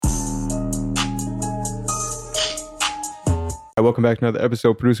Right, welcome back to another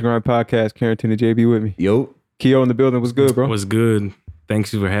episode of Producer Grind Podcast. Carrington and JB with me. Yo. Keo in the building. What's good, bro? Was good.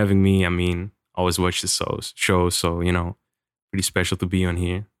 Thanks for having me. I mean, I always watch the show, so pretty special to be on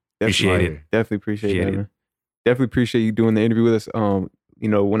here. Appreciate it. Definitely appreciate that, man. Definitely appreciate you doing the interview with us.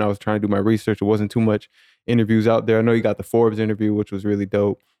 When I was trying to do my research, it wasn't too much interviews out there. I know you got the Forbes interview, which was really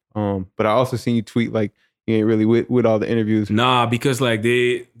dope. But I also seen you tweet like you ain't really with all the interviews. Nah, because like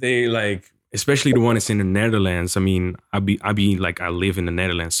they like, especially the one that's in the Netherlands. I mean, I live in the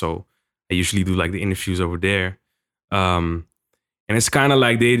Netherlands, so I usually do like the interviews over there. And it's kind of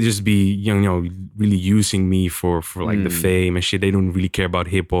like they just be really using me for like the fame and shit. They don't really care about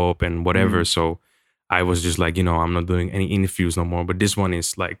hip hop and whatever. So I was just like, I'm not doing any interviews no more. But this one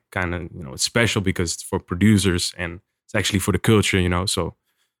is like kind of it's special because it's for producers and it's actually for the culture, So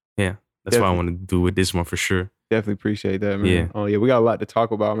yeah, that's why I want to do with this one for sure. Definitely appreciate that, man. Yeah. Oh yeah, we got a lot to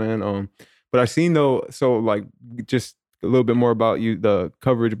talk about, man. But I seen though, so like just a little bit more about you, the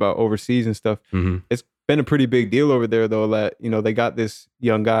coverage about overseas and stuff. Mm-hmm. It's been a pretty big deal over there though, that they got this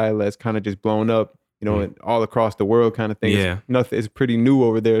young guy that's kind of just blown up, and all across the world kind of thing. Yeah. It's pretty new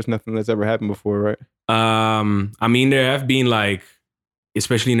over there. It's nothing that's ever happened before, right? I mean, there have been like,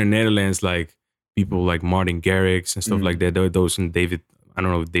 especially in the Netherlands, like people like Martin Garrix and stuff like that. Those and David, I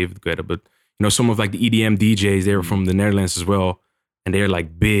don't know if David Guetta, but some of like the EDM DJs, they're from the Netherlands as well. And they're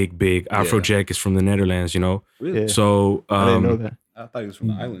like big. Afrojack is from the Netherlands, Really? So I didn't know that. I thought he was from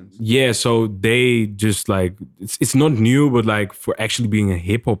the islands. Yeah, so they just like it's not new, but like for actually being a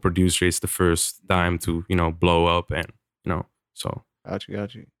hip hop producer, it's the first time to blow up and so. Got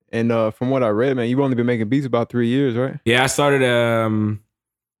you. And from what I read, man, you've only been making beats about 3 years, right? Yeah, I started.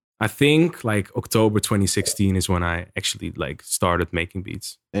 I think like October 2016 is when I actually like started making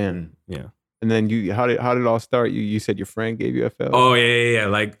beats. And yeah. And then how did it all start? You said your friend gave you FL? Oh yeah.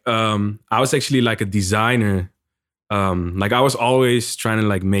 Like I was actually like a designer. Like I was always trying to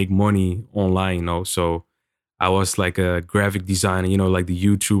like make money online, So I was like a graphic designer, like the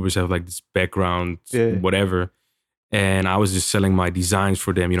YouTubers have like this background, whatever. And I was just selling my designs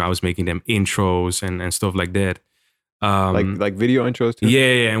for them. I was making them intros and stuff like that. Like video intros too?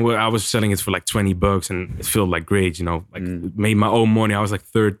 Yeah. And I was selling it for like $20 and it felt like great, like made my own money. I was like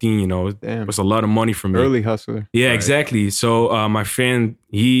 13, Damn. It was a lot of money for me. Early hustler. Yeah, right. Exactly. So my friend,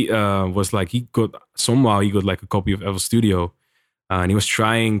 he was like, he got like a copy of FL Studio and he was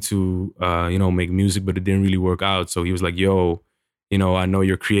trying to, make music, but it didn't really work out. So he was like, yo, I know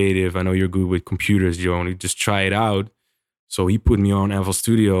you're creative. I know you're good with computers, and just try it out. So he put me on FL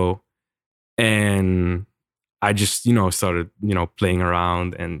Studio and I just, started, playing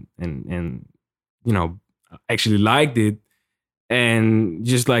around and actually liked it and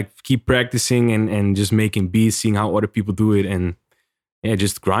just like keep practicing and just making beats, seeing how other people do it and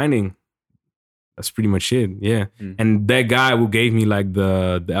just grinding. That's pretty much it. Yeah. And that guy who gave me like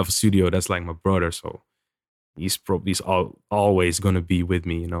the FL Studio, that's like my brother. So he's always going to be with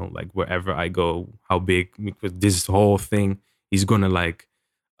me, like wherever I go, how big, because this whole thing, he's going to like,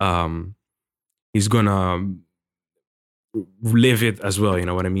 he's going to live it as well, you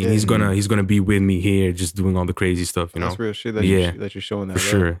know what I mean? Yeah, he's gonna be with me here, just doing all the crazy stuff, That's real shit that you're showing that. For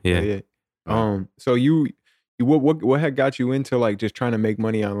sure, yeah. So you what had got you into like just trying to make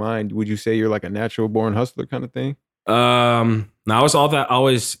money online? Would you say you're like a natural born hustler kind of thing? Now I was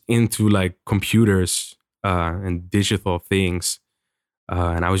always into like computers and digital things.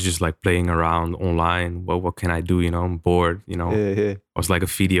 And I was just like playing around online. Well, what can I do? I'm bored, I was like a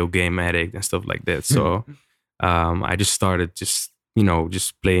video game addict and stuff like that. So I just started just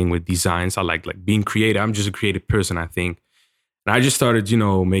playing with designs. I like being creative. I'm just a creative person, I think. And I just started,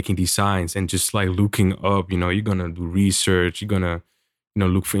 making designs and just like looking up, you're going to do research. You're going to,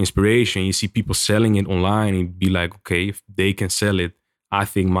 look for inspiration. You see people selling it online and be like, okay, if they can sell it, I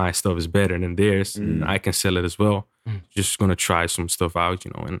think my stuff is better than theirs. And I can sell it as well. Just going to try some stuff out,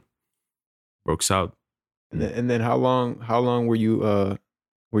 and works out. And then how long were you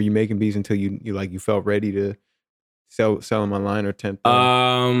making beats until you felt ready to sell them online or tempt?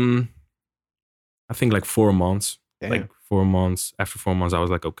 I think like 4 months. Damn. Like 4 months. After 4 months, I was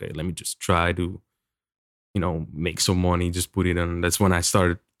like, okay, let me just try to, make some money. Just put it on. That's when I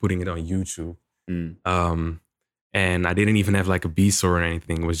started putting it on YouTube. And I didn't even have like a beat store or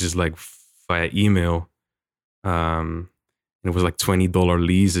anything. It was just like via email. And it was like $20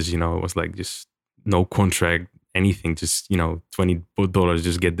 leases. It was like just no contract, anything. Just $20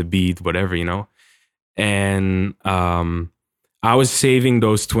 just get the beat, whatever. And I was saving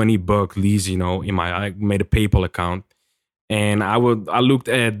those $20 leads, I made a PayPal account, and I looked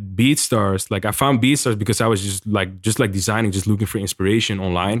at BeatStars. Like I found BeatStars because I was just like designing, just looking for inspiration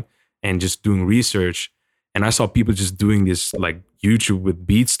online and just doing research. And I saw people just doing this like YouTube with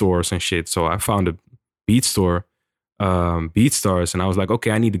beat stores and shit. So I found a beat store, BeatStars, and I was like,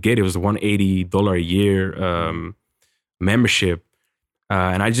 okay, I need to get it. It was $180 a year membership.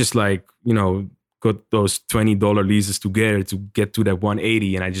 And I just like, got those $20 leases together to get to that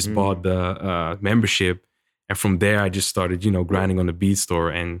 180, and I just bought the membership. And from there, I just started, grinding on the beat store.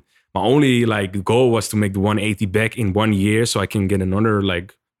 And my only like goal was to make the 180 back in 1 year so I can get another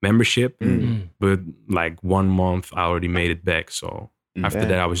like membership. But like 1 month, I already made it back. So after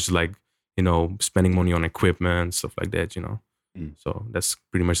that, I was just like, spending money on equipment, stuff like that, So that's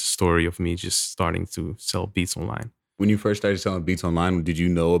pretty much the story of me just starting to sell beats online. When you first started selling beats online, did you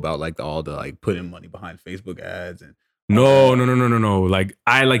know about like all the like putting money behind Facebook ads and? No. Like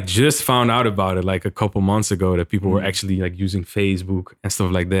I like just found out about it like a couple months ago that people were actually like using Facebook and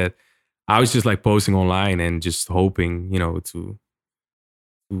stuff like that. I was just like posting online and just hoping, to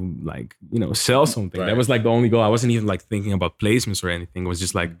like, sell something. Right. That was like the only goal. I wasn't even like thinking about placements or anything. It was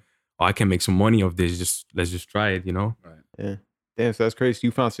just like, oh, I can make some money off this. Let's just try it, Right. Yeah. Damn, so that's crazy.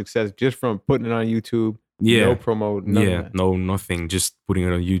 You found success just from putting it on YouTube. Yeah. No promo. Nothing. Just putting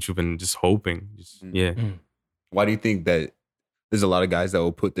it on YouTube and just hoping. Why do you think that there's a lot of guys that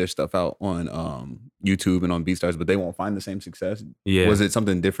will put their stuff out on YouTube and on BeatStars, but they won't find the same success? Yeah. Was it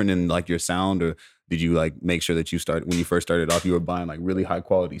something different in like your sound, or did you like make sure that when you first started off, you were buying like really high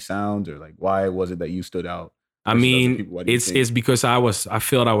quality sounds, or like why was it that you stood out? I mean, it's because I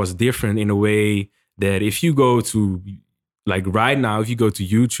felt I was different in a way that if you go to like right now, if you go to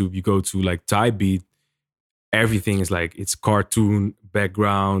YouTube, you go to like Type Beat, everything is like it's cartoon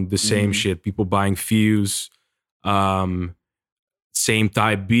background, the same shit. People buying views. Same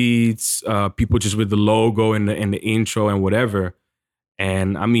type beats, people just with the logo and the intro and whatever.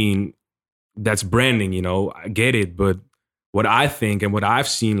 And I mean, that's branding, I get it. But what I think and what I've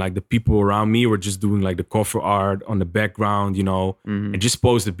seen, like the people around me were just doing like the cover art on the background, and just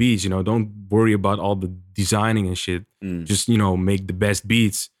post the beats, don't worry about all the designing and shit. Just, make the best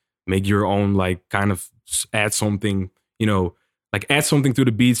beats, make your own, like kind of add something, like add something to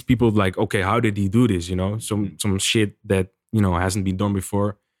the beats. People like, okay, how did he do this? Some shit that, hasn't been done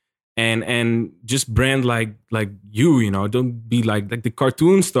before. And just brand like you, don't be like the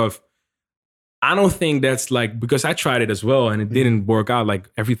cartoon stuff. I don't think that's like, because I tried it as well and it didn't work out, like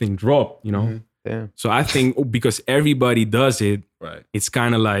everything dropped, Yeah. So I think because everybody does it, right, it's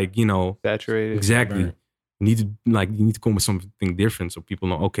kind of like, saturated. Exactly. Right. You need to come with something different so people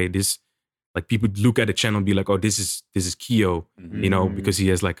know, okay, this, like people look at the channel and be like, oh, this is Keo, because he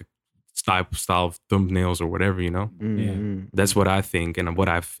has like a style of thumbnails or whatever, That's what I think and what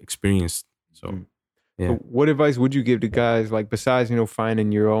I've experienced. So, yeah. So what advice would you give to guys, like besides,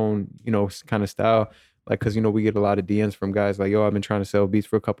 finding your own, kind of style? Like, because, we get a lot of DMs from guys like, yo, I've been trying to sell beats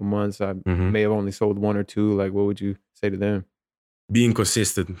for a couple months. I may have only sold one or two. Like, what would you say to them? Being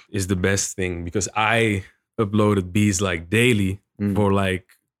consistent is the best thing, because I uploaded beats like daily for like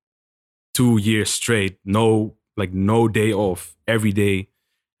 2 years straight. No day off, every day.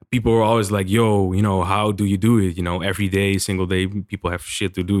 People were always like, yo, how do you do it? Every day, single day, people have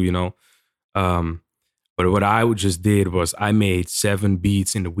shit to do, But what I just did was I made 7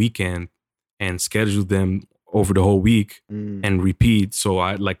 beats in the weekend and scheduled them over the whole week and repeat. So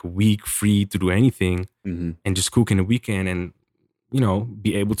I had like a week free to do anything and just cook in the weekend and,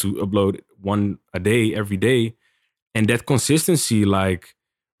 be able to upload one a day, every day. And that consistency, like,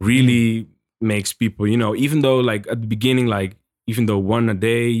 really makes people, even though like at the beginning, like, even though one a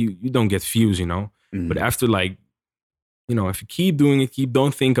day, you don't get views, But after like, if you keep doing it,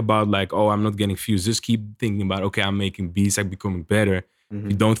 don't think about like, oh, I'm not getting views. Just keep thinking about, okay, I'm making beats, I'm becoming better.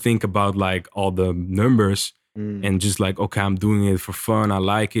 You don't think about like all the numbers and just like, okay, I'm doing it for fun. I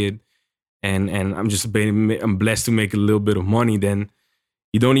like it. And I'm blessed to make a little bit of money. Then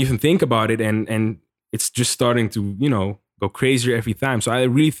you don't even think about it. And it's just starting to, go crazier every time. So I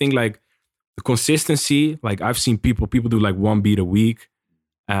really think like the consistency, like I've seen people do like 1 beat a week.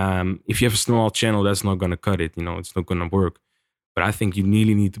 If you have a small channel, that's not going to cut it. It's not going to work. But I think you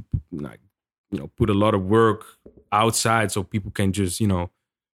really need to like, put a lot of work outside so people can just,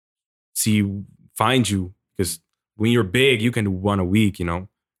 find you. Because when you're big, you can do 1 a week,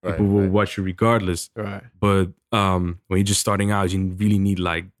 People will watch you regardless. Right. But when you're just starting out, you really need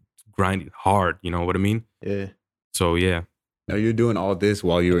like grind it hard. You know what I mean? Yeah. So yeah. Now you're doing all this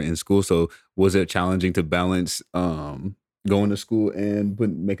while you were in school. So was it challenging to balance going to school and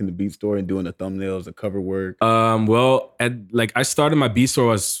making the beat store and doing the thumbnails, the cover work? Well, I started my beat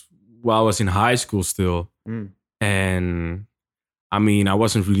store while I was in high school still, and I mean I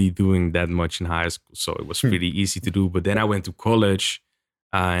wasn't really doing that much in high school, so it was pretty easy to do. But then I went to college,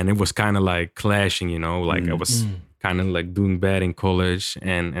 and it was kind of like clashing, you know, like I was kind of like doing bad in college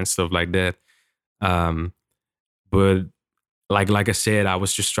and stuff like that. But like I said, I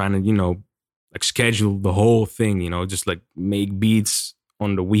was just trying to, you know, like schedule the whole thing, you know, just like make beats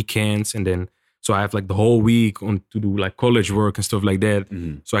on the weekends, and then so I have like the whole week on to do like college work and stuff like that.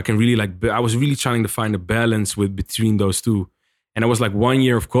 So I can really like I was really trying to find a balance with between those two. And I was like 1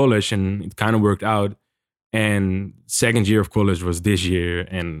 year of college, and it kind of worked out. And second year of college was this year,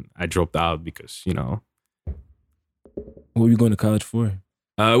 and I dropped out because, you know. What were you going to college for?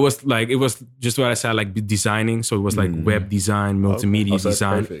 It was just what I said, like designing. So it was like web design, multimedia Okay.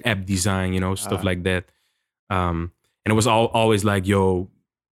 design, Perfect. app design, you know, stuff like that. And it was always like, yo,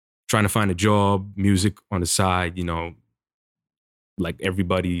 trying to find a job, music on the side, you know, like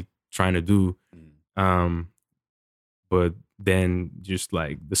everybody trying to do. But then just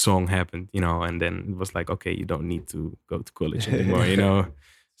like the song happened, you know, and then it was like, okay, you don't need to go to college anymore, you know?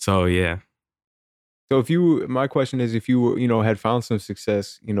 So yeah. So my question is, if you were, you know, had found some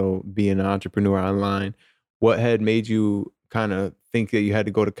success, you know, being an entrepreneur online, what had made you kind of think that you had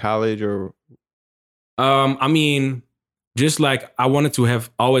to go to college? Or I mean, just like I wanted to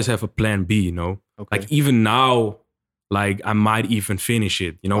always have a plan B, you know? Okay. Like even now, like I might even finish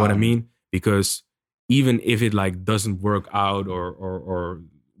it, you know what I mean? Because even if it like doesn't work out or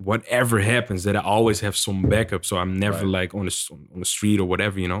whatever happens, that I always have some backup. So I'm never like on the street or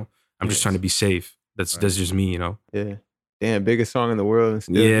whatever, you know? I'm just trying to be safe. That's just me, you know? Yeah. Damn, biggest song in the world,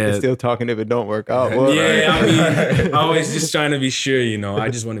 and Yeah. still talking if it don't work out. Boy. Yeah, I mean, I was just trying to be sure, you know. I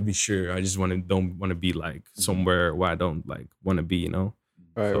just want to be sure. I just don't want to be like somewhere where I don't like want to be, you know.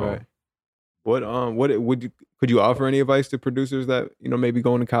 Right, So- right. Could you offer any advice to producers that, you know, maybe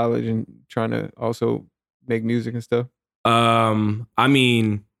going to college and trying to also make music and stuff? I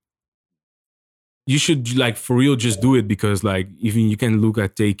mean, you should like for real just do it, because like even you can look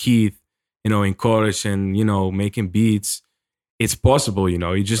at Tay Keith, you know, in college and, you know, making beats. It's possible, you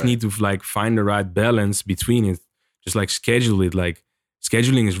know. You just need to like find the right balance between it. Just like schedule it. Like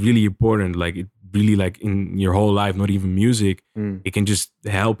scheduling is really important. Like it really like in your whole life, not even music. It can just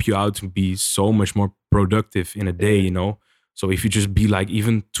help you out to be so much more productive in a day, you know. So if you just be like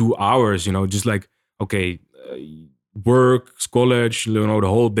even 2 hours, you know, just like, okay, work, college, you know, the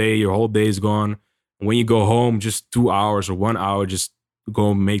whole day, your whole day is gone. When you go home, just 2 hours or 1 hour, just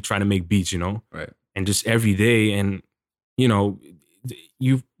go try to make beats, you know. Right. And just every day, and you know,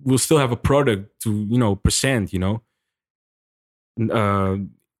 you will still have a product to, you know, present, you know,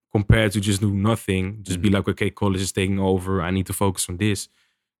 compared to just do nothing. Just be like, okay, college is taking over. I need to focus on this.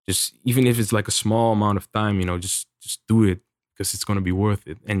 Just even if it's like a small amount of time, you know, just do it, because it's gonna be worth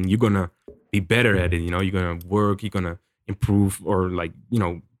it, and you're gonna be better at it. You know, you're gonna work, you're gonna improve, or like, you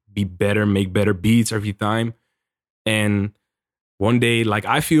know, be better, make better beats every time. And one day, like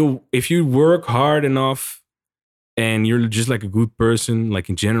I feel if you work hard enough and you're just like a good person, like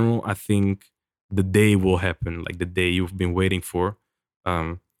in general, I think the day will happen, like the day you've been waiting for.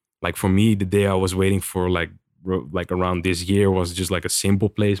 Like for me, the day I was waiting for, like around this year, was just like a simple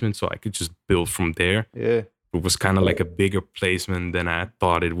placement, so I could just build from there. Yeah. It was kind of like a bigger placement than I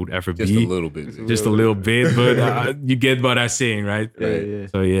thought it would ever Just be. a little bit. Just a little bit, but you get what I'm saying, right? Yeah.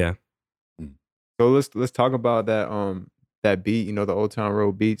 So yeah. So let's talk about that beat, you know, the Old Town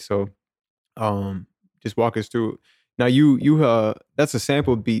Road beat. So just walk us through. Now you that's a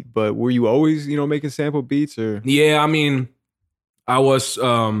sample beat, but were you always, you know, making sample beats? Or Yeah, I mean, I was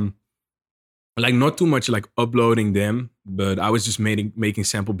like not too much like uploading them, but I was just making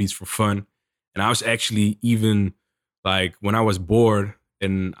sample beats for fun. And I was actually even like when I was bored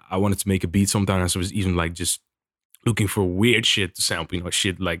and I wanted to make a beat, sometimes I was even like just looking for weird shit to sample, you know,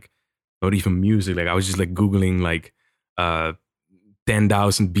 shit like not even music. Like I was just like Googling like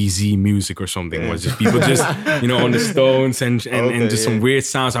 10,000 BZ music or something. It was just people just, you know, on the Stones and just some weird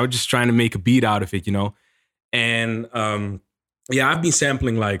sounds. I was just trying to make a beat out of it, you know. And yeah, I've been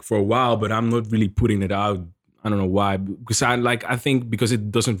sampling like for a while, but I'm not really putting it out. I don't know why. Because I think because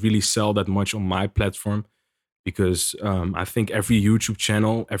it doesn't really sell that much on my platform. Because I think every YouTube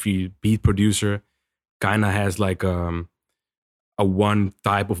channel, every beat producer kind of has like a one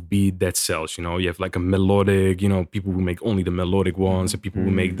type of beat that sells. You know, you have like a melodic, you know, people who make only the melodic ones, and people who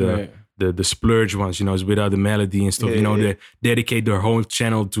make the splurge ones, you know, it's without the melody and stuff. Yeah, you know, they dedicate their whole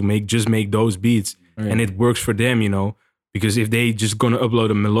channel to make those beats, and it works for them, you know. Because if they just gonna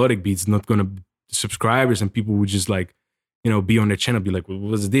upload a melodic beat, it's not gonna subscribers and people would just like, you know, be on their channel, be like, well,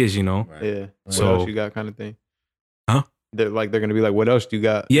 what's this, you know? Yeah. What So- else you got, kind of thing? Huh? They're gonna be like, what else do you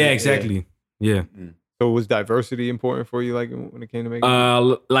got? Yeah, exactly. Yeah. So was diversity important for you, like when it came to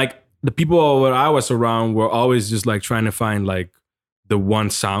making? Like the people that I was around were always just like trying to find like the one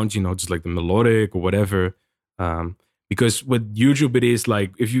sound, you know, just like the melodic or whatever. Because with YouTube, it is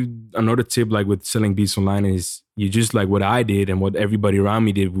like, another tip like with selling beats online is you just like what I did and what everybody around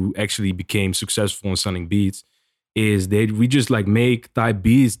me did who actually became successful in selling beats is we just like make type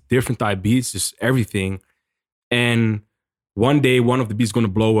beats, different type beats, just everything. And one day, one of the beats going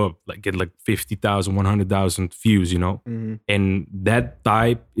to blow up, like get like 50,000, 100,000 views, you know? Mm-hmm. And that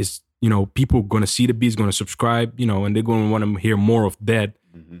type is, you know, people going to see the beats, going to subscribe, you know, and they're going to want to hear more of that.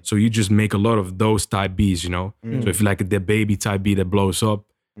 Mm-hmm. So you just make a lot of those type beats, you know? Mm. So if you like the baby type beat that blows up,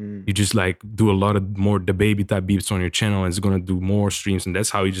 you just like do a lot of more the baby type beats on your channel and it's going to do more streams. And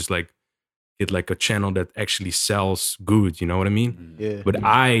that's how you just like get like a channel that actually sells good, you know what I mean? Yeah. But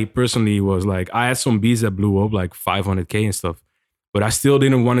I personally was like, I had some beats that blew up like 500K and stuff, but I still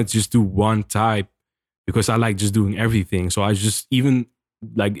didn't want to just do one type because I like just doing everything. So I just even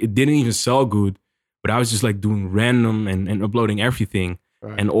like, it didn't even sell good, but I was just like doing random and uploading everything.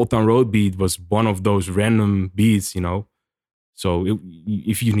 Right. And Old Town Road beat was one of those random beats, you know? So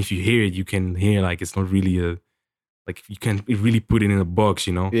if you hear it, you can hear like, it's not really you can really put it in a box,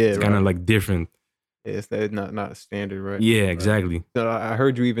 you know? Yeah, it's kind of right. like different. Yeah, it's not standard, right? Yeah, exactly. So I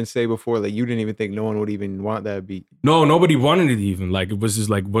heard you even say before, like you didn't even think no one would even want that beat. No, nobody wanted it even. Like it was just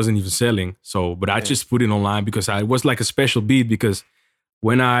like wasn't even selling. So, but I just put it online because it was like a special beat because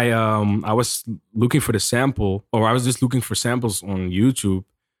when I was looking for the sample, or I was just looking for samples on YouTube,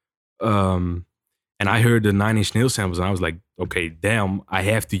 and I heard the Nine Inch Nails samples, and I was like, okay, damn, I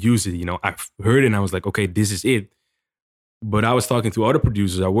have to use it. You know, I heard it, and I was like, okay, this is it. But I was talking to other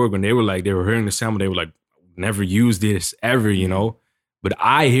producers at work, and they were hearing the sample, they were like, never use this ever, you know. But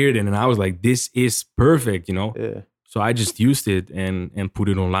I heard it, and I was like, this is perfect, you know. Yeah. So I just used it and put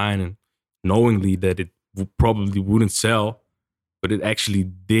it online, and knowingly that it probably wouldn't sell. But it actually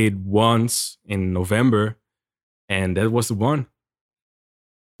did once in November, and that was the one.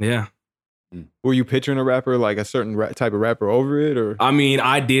 Yeah. Were you picturing a rapper, like a certain type of rapper over it, or? I mean,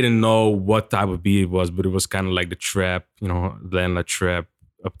 I didn't know what type of beat it was, but it was kind of like the trap, you know, Atlanta trap,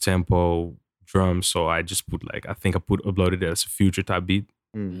 up-tempo drums. So I just put I think I uploaded it as a Future type beat.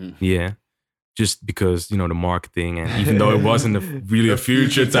 Mm-hmm. Yeah. Just because, you know, the marketing, and even though it wasn't really a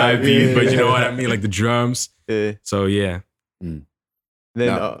Future type beat, but you know what I mean, like the drums. Yeah. So yeah. Then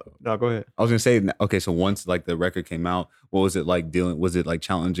No, go ahead. I was gonna say, okay, so once like the record came out, what was it like dealing? Was it like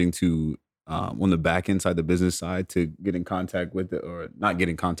challenging to on the back end side, the business side, to get in contact with it, or not get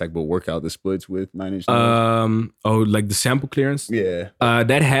in contact, but work out the splits with Nine Inch Nails? Like the sample clearance? Yeah.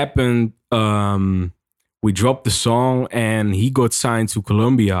 That happened. We dropped the song, and he got signed to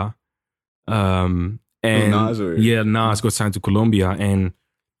Columbia. And Nas, or? Yeah, Nas got signed to Columbia, and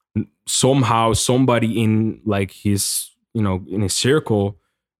somehow somebody in like his, you know, in his circle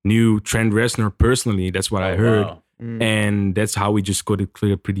knew Trent Reznor personally. That's what I heard. Wow. And that's how we just got it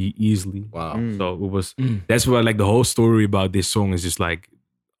cleared pretty easily. Wow. So it was, that's why like the whole story about this song is just like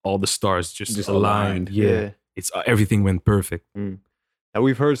all the stars just aligned. Yeah. It's everything went perfect. Now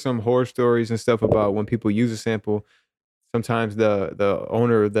we've heard some horror stories and stuff about when people use a sample, sometimes the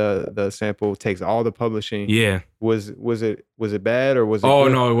owner of the sample takes all the publishing. Yeah. Was it bad, or was it Oh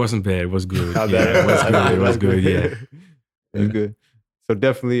good? No, it wasn't bad. It was good. How Yeah, bad? it was good. It was good. Yeah. It was good. So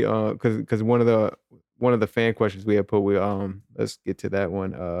definitely, because one of the fan questions we had put, let's get to that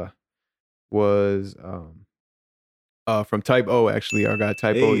one. Was from Type O, actually, our guy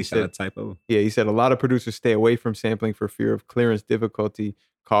Type O. He said, Typo. yeah, he said a lot of producers stay away from sampling for fear of clearance difficulty,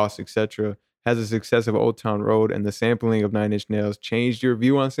 costs, etc. Has the success of Old Town Road and the sampling of Nine Inch Nails changed your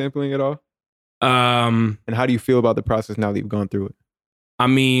view on sampling at all? And how do you feel about the process now that you've gone through it? I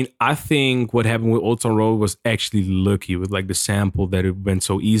mean, I think what happened with Old Town Road was actually lucky with like the sample that it went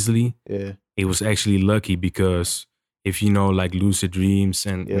so easily. Yeah. It was actually lucky because if you know like Lucid Dreams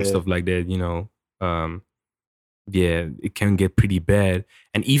and stuff like that, you know, it can get pretty bad.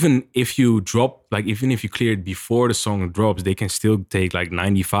 And even if you even if you clear it before the song drops, they can still take like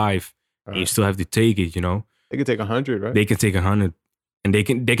 95 and you still have to take it, you know. They can take 100, right? They can take 100 and they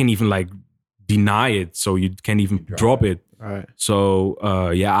can even like deny it, so you can't even drop it. Right. So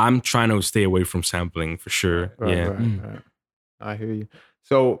I'm trying to stay away from sampling for sure. Right. I hear you.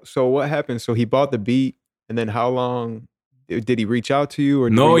 So what happened? So he bought the beat, and then how long did he reach out to you? Or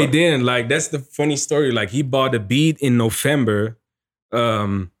no, he didn't. Like that's the funny story. Like he bought the beat in November,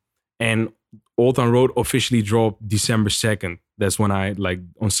 and Old Town Road officially dropped December 2nd. That's when I like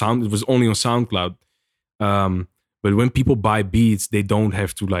on Sound. It was only on SoundCloud. But when people buy beats, they don't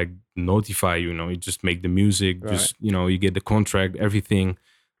have to like notify you. You know, you just make the music. Right. Just you get the contract, everything.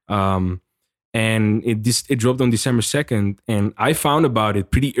 And it dropped on December 2nd, and I found about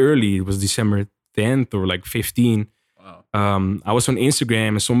it pretty early. It was December 10th or like 15th. Wow. I was on Instagram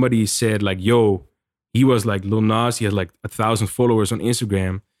and somebody said like, yo, he was like Lil Nas. He had like 1,000 followers on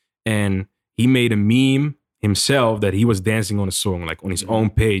Instagram, and he made a meme himself that he was dancing on a song, like on his own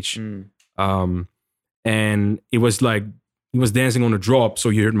page. And it was like he was dancing on a drop. So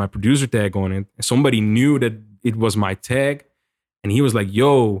you heard my producer tag on it. And somebody knew that it was my tag, and he was like,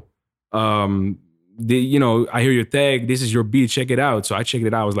 yo, I hear your tag. This is your beat. Check it out. So I checked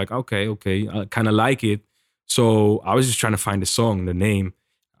it out. I was like, okay, I kind of like it. So I was just trying to find the song, the name.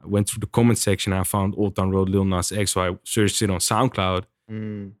 I went through the comment section and I found Old Town Road Lil Nas X. So I searched it on SoundCloud,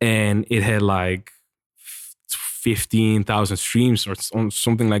 and it had like 15,000 streams or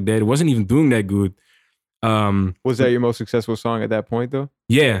something like that. It wasn't even doing that good. Was that your most successful song at that point though?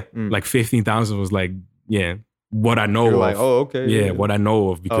 Yeah, like 15,000 was like, what I know You're of. like, oh, okay. Yeah, what I know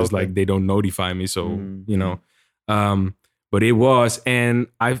of, because like they don't notify me. So, but it was, and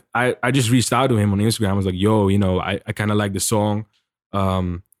I just reached out to him on Instagram. I was like, yo, I kind of like the song.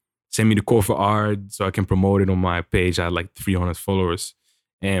 Send me the cover art so I can promote it on my page. I had like 300 followers.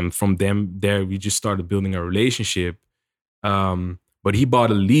 And from there, we just started building a relationship. But he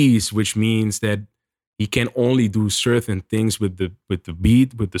bought a lease, which means that he can only do certain things with the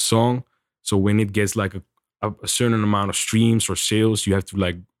beat, with the song. So when it gets like a certain amount of streams or sales, you have to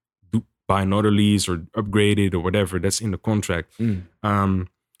like buy another lease or upgrade it or whatever. That's in the contract.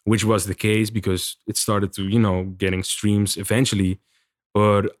 Which was the case because it started to, getting streams eventually.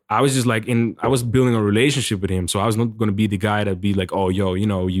 But I was just like I was building a relationship with him. So I was not going to be the guy that'd be like, oh, yo,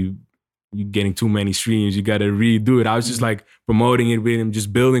 you getting too many streams. You got to redo it. I was just like promoting it with him,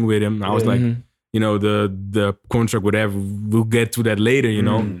 just building with him. I was like, the contract, whatever, we'll get to that later,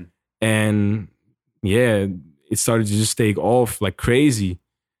 And yeah, it started to just take off like crazy.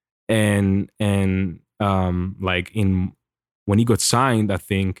 And like when he got signed, I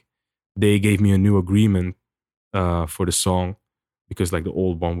think they gave me a new agreement for the song. Because like the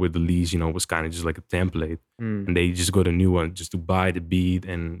old one with the lease, was kind of just like a template. And they just got a new one just to buy the beat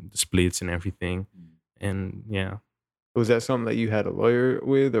and the splits and everything. And yeah. Was that something that you had a lawyer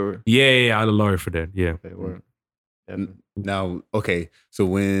with or? Yeah, I had a lawyer for that. Yeah. Okay, Now, okay, so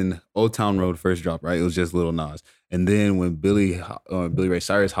when Old Town Road first dropped, right, it was just Lil Nas. And then when Billy Ray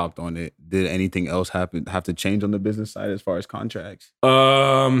Cyrus hopped on it, did anything else have to change on the business side as far as contracts?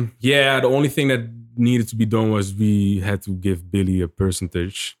 Yeah, the only thing that needed to be done was we had to give Billy a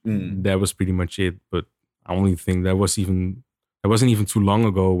percentage. That was pretty much it. But I only think that wasn't even too long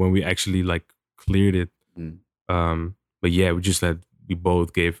ago when we actually like cleared it. But yeah, we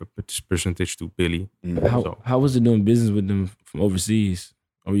both gave a percentage to Billy. How was it doing business with them from overseas?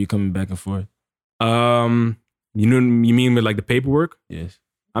 Or were you coming back and forth? You mean with like the paperwork? Yes.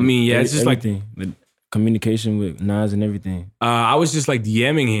 I mean, yeah, it's just everything. The communication with Nas and everything. I was just like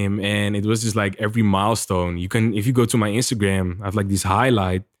DMing him, and it was just like every milestone. If you go to my Instagram, I have like this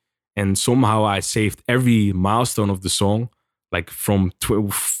highlight, and somehow I saved every milestone of the song, like from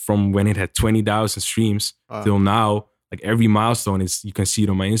when it had 20,000 streams till now. Like every milestone you can see it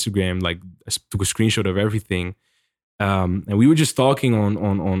on my Instagram. Like I took a screenshot of everything. And we were just talking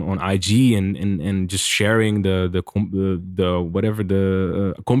on IG and just sharing the whatever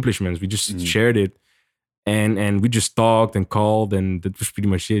the accomplishments. We just shared it, and we just talked and called, and that was pretty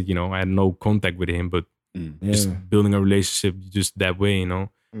much it. I had no contact with him, but just building a relationship just that way, And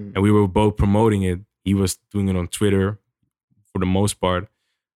we were both promoting it. He was doing it on Twitter for the most part.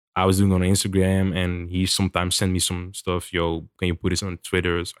 I was doing it on Instagram, and he sometimes sent me some stuff. Yo, can you put this on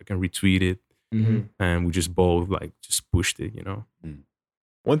Twitter so I can retweet it? And we just both like just pushed it,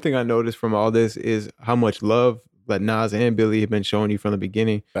 One thing I noticed from all this is how much love that Nas and Billy have been showing you from the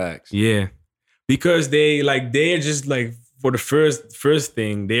beginning. Facts. Yeah, because they're just like, for the first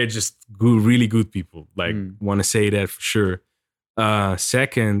thing, they're just good, really good people. Like, want to say that for sure.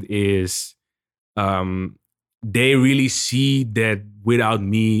 Second is, they really see that without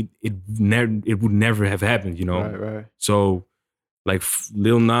me, it would never have happened, Right. So, like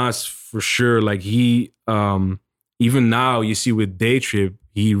Lil Nas for sure, like he, even now you see with Day Trip,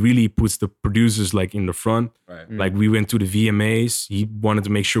 he really puts the producers like in the front. Right. Like we went to the VMAs, he wanted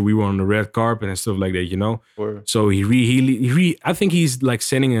to make sure we were on the red carpet and stuff like that, Or, So he I think he's like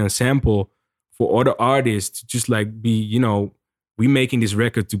setting an example for other artists to just like be, we making this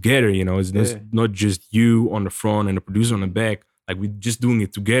record together, it's not just you on the front and the producer on the back. Like we just doing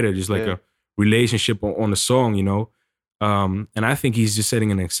it together, just like a relationship on the song, And I think he's just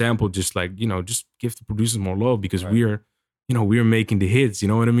setting an example, just like, just give the producers more love because we're making the hits, you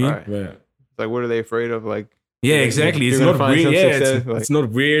know what I mean? right. Like, what are they afraid of? Like, yeah, exactly. It's you're not gonna find weird. some Yeah, success, it's not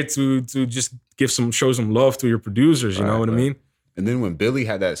weird to just show some love to your producers, you know what I mean? And then when Billy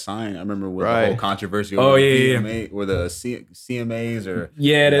had that sign, I remember with the Right. whole controversy Oh, over yeah, VMA, or the CMAs or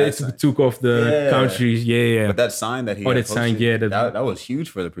Yeah, that it sign. took off the Yeah. countries. Yeah. But that sign that he Oh, had that sign, posted, yeah, that was huge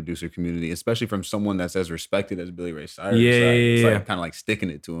for the producer community, especially from someone that's as respected as Billy Ray Cyrus. Yeah, It's yeah. like kind of like sticking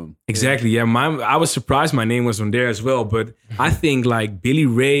it to him. Exactly. Yeah, I was surprised my name was on there as well. But I think like Billy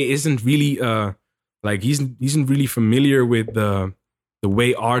Ray isn't really like he isn't really familiar with the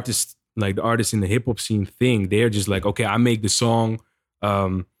way artists, like the artists in the hip hop scene think. They're just like, okay, I make the song,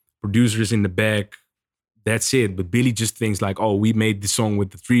 producers in the back, that's it. But Billy just thinks like, oh, we made the song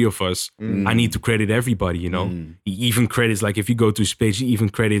with the three of us. I need to credit everybody, you know. He even credits, like if you go to his page, he even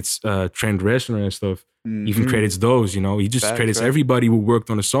credits Trend Reznor and stuff. Even credits those, you know. He just Facts, credits right. everybody who worked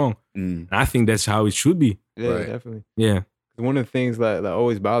on the song. And I think that's how it should be. Yeah, Right. definitely. Yeah. One of the things that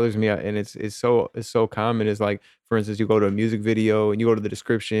always bothers me, and it's so common, is like, for instance, you go to a music video and you go to the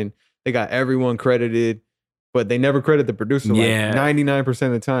description, they got everyone credited, but they never credit the producer. Yeah. Like 99%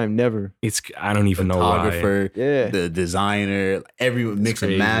 of the time, never. I don't even know why. Photographer, Yeah. the designer, everyone mix and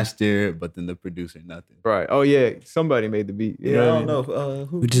crazy. master, but then the producer, nothing. Right. Oh yeah, somebody made the beat. You know what I mean?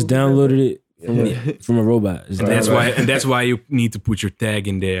 Who We just downloaded it Yeah. from a robot. It's And that's downloaded. why that's why you need to put your tag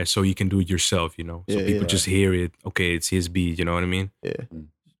in there so you can do it yourself, you know. So Yeah, people yeah. just hear it. Okay, it's his beat, you know what I mean? Yeah.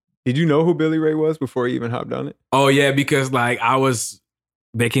 Did you know who Billy Ray was before he even hopped on it? Oh yeah, because like I was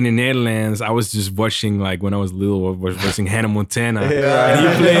back in the Netherlands, I was just watching, like when I was little, I was watching Hannah Montana.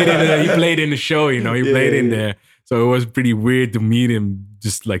 Yeah. And he played in the show, you know, he Yeah, played in yeah. there. So it was pretty weird to meet him,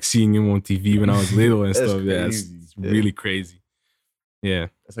 just like seeing him on TV when I was little and That's stuff. Yeah, it's crazy. it's really crazy. Yeah.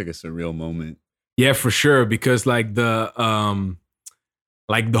 That's like a surreal moment. Yeah, for sure. Because like the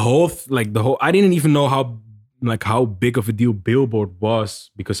whole I didn't even know how big of a deal Billboard was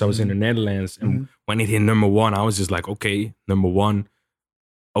because I was in the Netherlands. And when it hit number one, I was just like, okay, number one.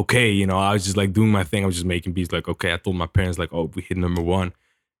 Okay, you know, I was just like doing my thing. I was just making beats. Like, okay, I told my parents like, oh, we hit number one.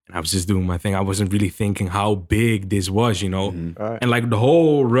 And I was just doing my thing. I wasn't really thinking how big this was, you know. All right. And like the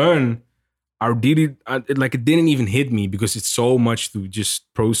whole run, it didn't even hit me because it's so much to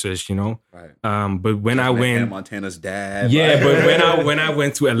just process, you know. Right. But when I Hannah went, Montana's dad. yeah, like- but when I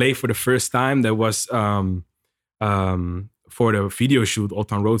went to LA for the first time, that was for the video shoot, Old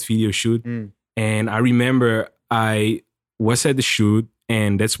Town Road video shoot, and I remember I was at the shoot,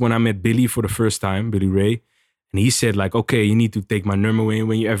 and that's when I met Billy for the first time, Billy Ray. And he said like, okay, you need to take my number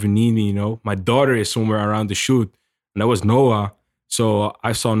when you ever need me, you know. My daughter is somewhere around the shoot. And that was Noah. So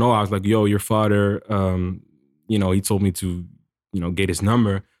I saw Noah. I was like, yo, your father, you know, he told me to, you know, get his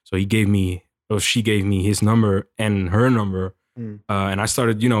number. So she gave me his number and her number. And I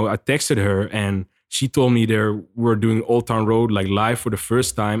started, you know, I texted her and she told me we're doing Old Town Road like live for the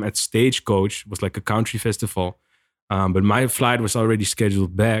first time at Stagecoach. It was like a country festival. But my flight was already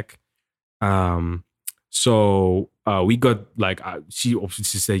scheduled back. So we got like, she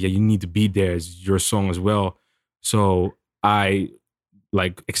obviously said, yeah, you need to be there. It's your song as well. So I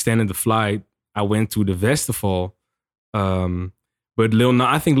like extended the flight. I went to the festival. But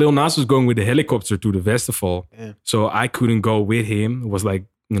I think Lil Nas was going with the helicopter to the festival. Yeah. So I couldn't go with him. It was like,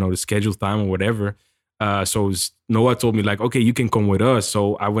 you know, the scheduled time or whatever. So Noah told me like, okay, you can come with us.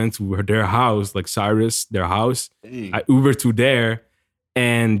 So I went to their house, like Cyrus, their house. Dang. I Ubered to there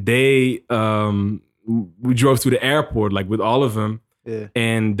and we drove to the airport, like with all of them. Yeah.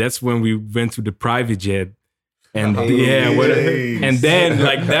 And that's when we went to the private jet. And Oh, and nice. then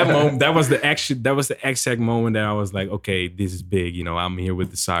like that moment, that was the exact moment that I was like, okay, this is big. You know, I'm here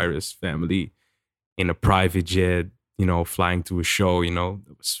with the Cyrus family in a private jet, you know, flying to a show. You know,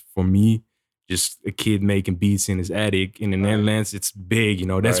 it was for me, just a kid making beats in his attic in the Netherlands. It's big, you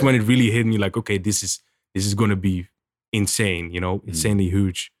know. That's Right. when it really hit me like, okay, this is gonna be insane, you know, insanely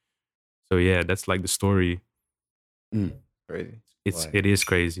huge. So yeah, that's like the story. Crazy. It is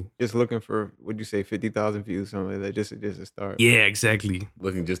crazy. Just looking for, would you say 50,000 views, something like that, just to start. Yeah, exactly.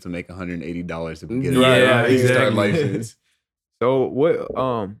 Looking just to make $180 to get Yeah, a start exactly. license. So what?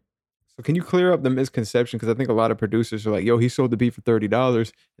 So can you clear up the misconception? Because I think a lot of producers are like, "Yo, he sold the beat for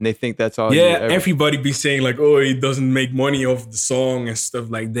 $30," and they think that's all. you Yeah, ever- everybody be saying like, oh, he doesn't make money off the song and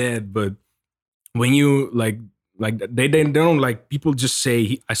stuff like that. But when you like they don't like, people just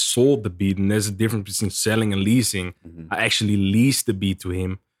say I sold the beat, and there's a difference between selling and leasing. I actually leased the beat to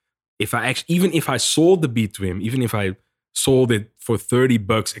him. Even if I sold the beat to him, even if I sold it for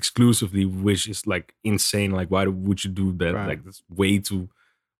 $30 exclusively, which is like insane. Like, why would you do that? Right. Like, that's way too.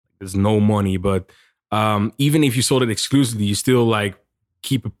 There's no money, but even if you sold it exclusively, you still like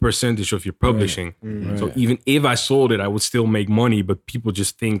keep a percentage of your publishing. Mm. So even if I sold it, I would still make money. But people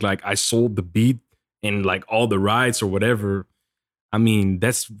just think like I sold the beat and like all the rights or whatever. I mean,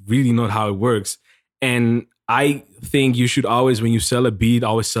 that's really not how it works. And I think you should always, when you sell a beat,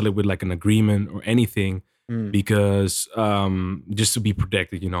 always sell it with like an agreement or anything, because just to be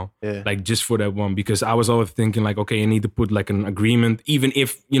protected, you know, like just for that one. Because I was always thinking like, okay, I need to put like an agreement, even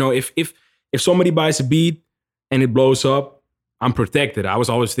if, you know, if somebody buys a beat and it blows up, I'm protected. I was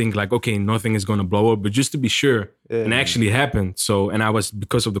always thinking like, okay, nothing is gonna blow up, but just to be sure, and actually happened. So, and I was,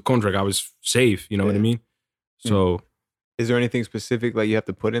 because of the contract, I was safe. You know what I mean? So, is there anything specific like you have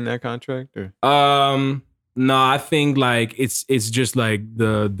to put in that contract, or? No, I think like it's just like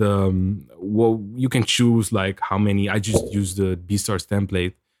the well, you can choose like how many. I just used the BeatStars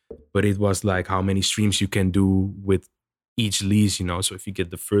template, but it was like how many streams you can do with each lease. You know, so if you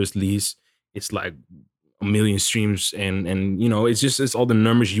get the first lease, it's like 1 million streams, and you know, it's all the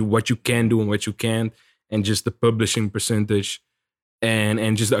numbers, what you can do and what you can't, and just the publishing percentage,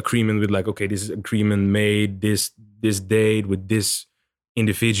 and just the agreement with like, okay, this is agreement made this date with this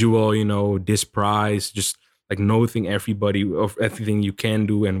individual, you know, this price, just like knowing everybody of everything you can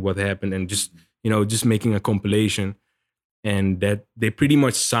do and what happened, and just, you know, just making a compilation. And that they pretty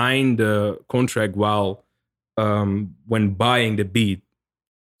much signed the contract while when buying the beat.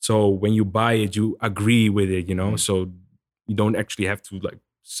 So when you buy it, you agree with it, you know. So you don't actually have to like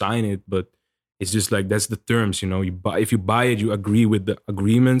sign it, but it's just like that's the terms, you know. If you buy it, you agree with the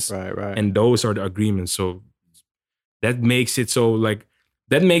agreements, right, and those are the agreements. So that makes it so like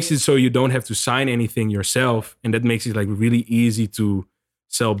you don't have to sign anything yourself, and that makes it like really easy to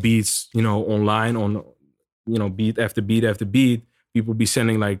sell beats, you know, online on, you know, beat after beat after beat. People be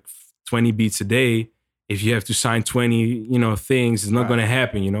sending like 20 beats a day. If you have to sign 20, you know, things, it's not going to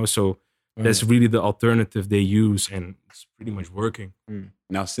happen, you know. So that's really the alternative they use, and it's pretty much working.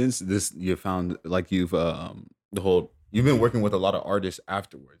 Now, since this, you found like you've been working with a lot of artists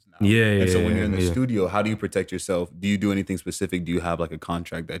afterwards now. And so when you're in the studio, how do you protect yourself? Do you do anything specific? Do you have like a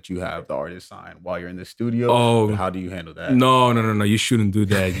contract that you have the artist sign while you're in the studio? Oh, how do you handle that? No. You shouldn't do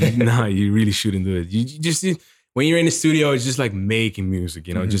that. No, you really shouldn't do it. You just, when you're in the studio, it's just like making music,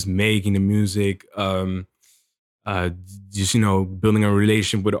 you know, just making the music, just, you know, building a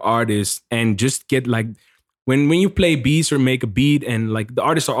relationship with the artist, and just get like, when you play beats or make a beat, and like the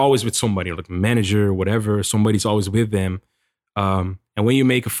artists are always with somebody, like a manager or whatever, somebody's always with them. And when you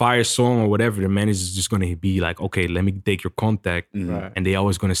make a fire song or whatever, the manager is just going to be like, okay, let me take your contact. And they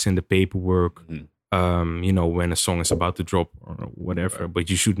always going to send the paperwork, you know, when a song is about to drop or whatever. But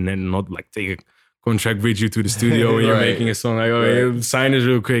you should not like take a contract with you to the studio when you're making a song. Like, oh, sign this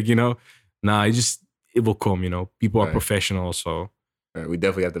real quick, you know. Nah, it will come, you know. People are professional, so. Right, we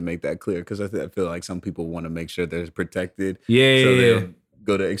definitely have to make that clear, because I feel like some people want to make sure they're protected. So they'll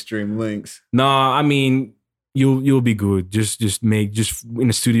go to extreme lengths. No, I mean, you'll be good. Just in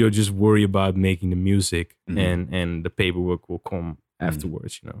the studio, just worry about making the music, and the paperwork will come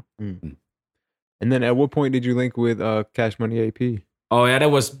afterwards, you know. And then at what point did you link with Cash Money AP? Oh yeah,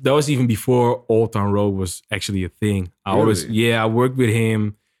 that was even before Old Town Road was actually a thing. I worked with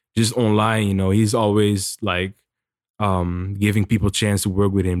him just online, you know. He's always like giving people a chance to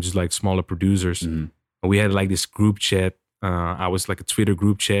work with him, just like smaller producers. And we had like this group chat. I was like a Twitter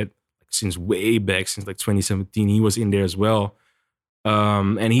group chat since way back, since like 2017. He was in there as well.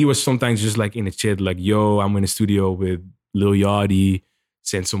 And he was sometimes just like in the chat, like, yo, I'm in the studio with Lil Yachty,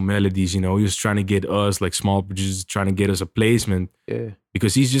 send some melodies, you know. He was trying to get us, like small producers, trying to get us a placement.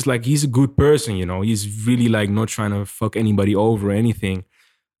 Because he's just like, he's a good person, you know. He's really like not trying to fuck anybody over or anything.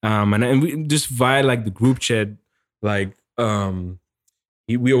 And we just via like the group chat, like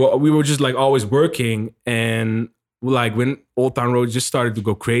we were just like always working, and like when Old Town Road just started to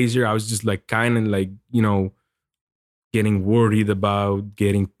go crazier, I was just like kind of like, you know, getting worried about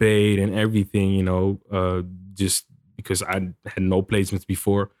getting paid and everything, you know, just because I had no placements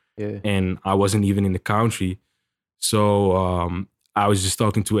before, and I wasn't even in the country. So I was just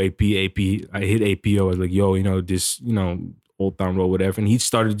talking to AP. I hit AP. I was like, yo, you know, this, you know, Old Town Road, whatever. And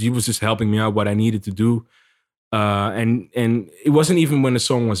he was just helping me out what I needed to do. And it wasn't even when the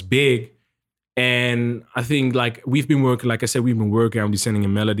song was big. And I think like we've been working, like I said, I'll be sending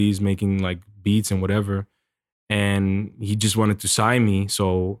him melodies, making like beats and whatever. And he just wanted to sign me.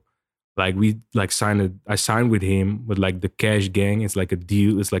 So like I signed with him with like the Cash Gang. It's like a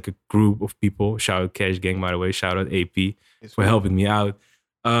deal. It's like a group of people. Shout out Cash Gang, by the way. Shout out AP for helping me out.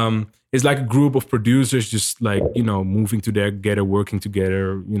 It's like a group of producers just like, you know, moving together, working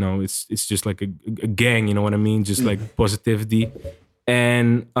together. You know, it's just like a gang, you know what I mean? Just like positivity.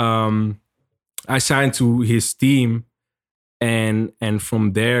 And I signed to his team, and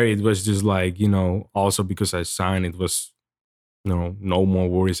from there it was just like, you know, also because I signed, it was, you know, no more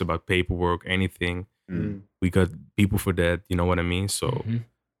worries about paperwork, anything. We got people for that, you know what I mean? So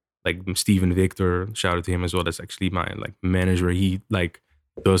like Steven Victor, shout out to him as well. That's actually my like manager. He like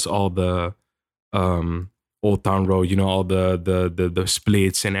does all the Old Town Road, you know, all the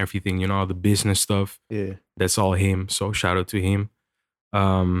splits and everything, you know, all the business stuff. Yeah. That's all him. So shout out to him.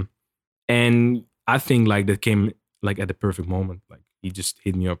 And I think like that came like at the perfect moment. Like he just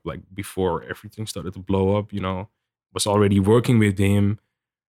hit me up like before everything started to blow up, you know. Was already working with him.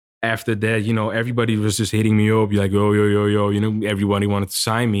 After that, you know, everybody was just hitting me up, like, yo, you know, everybody wanted to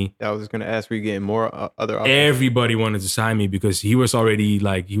sign me. I was just gonna ask, were you getting more other offers? Everybody wanted to sign me because people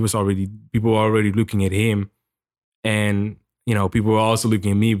were already looking at him. And, you know, people were also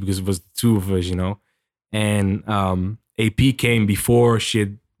looking at me because it was the two of us, you know. And AP came before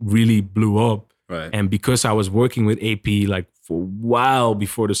shit really blew up. Right. And because I was working with AP like for a while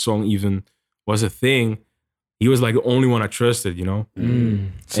before the song even was a thing, he was like the only one I trusted, you know?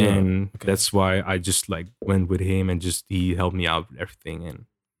 That's why I just like went with him and just he helped me out with everything. And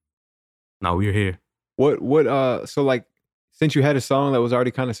now we're here. So like, since you had a song that was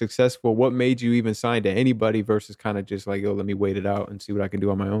already kind of successful, what made you even sign to anybody versus kind of just like, yo, let me wait it out and see what I can do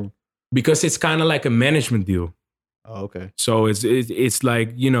on my own? Because it's kind of like a management deal. Oh, okay. So it's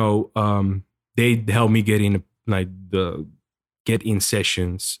like, you know, they help me get in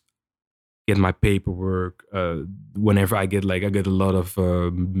sessions, get my paperwork. Whenever I get a lot of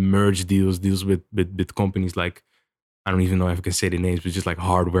merge deals with companies like, I don't even know if I can say the names, but just like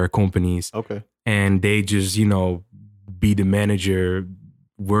hardware companies. Okay. And they just, you know, be the manager,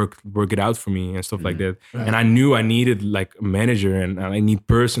 work it out for me and stuff like that. Right. And I knew I needed like a manager and I need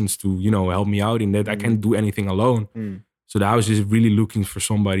persons to, you know, help me out in that. I can't do anything alone. So I was just really looking for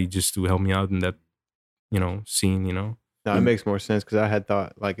somebody just to help me out in that, you know, scene, you know. No, it makes more sense because I had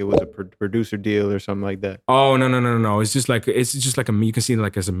thought like it was a producer deal or something like that. Oh no! It's just like you can see it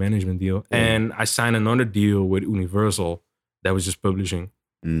like as a management deal. And I signed another deal with Universal that was just publishing.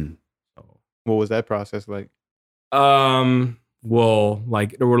 So, what was that process like? Well,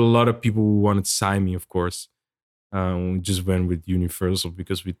 like there were a lot of people who wanted to sign me, of course. We just went with Universal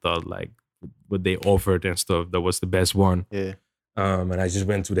because we thought like what they offered and stuff that was the best one. Yeah. And I just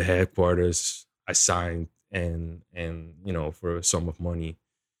went to the headquarters. I signed. And you know, for a sum of money,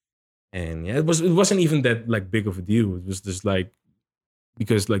 and yeah, it wasn't even that like big of a deal. It was just like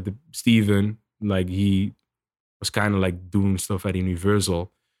because like the Steven, like he was kind of like doing stuff at Universal,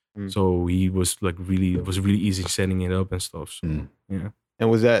 so he was like it was really easy setting it up and stuff. So yeah. And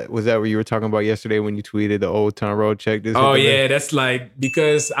was that what you were talking about yesterday when you tweeted the Old Town Road check? Oh yeah, that's like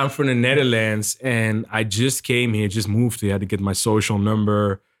because I'm from the Netherlands and I just came here, just moved here, I had to get my social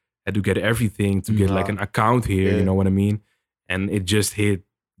number. Had to get everything to get like an account here, you know what I mean? And it just hit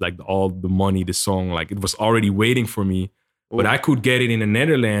like all the money, the song, like it was already waiting for me. But I could get it in the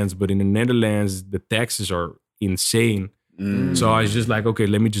Netherlands, but in the Netherlands, the taxes are insane. So I was just like, okay,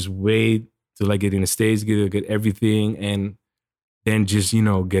 let me just wait till I get in the States, get everything, and then just, you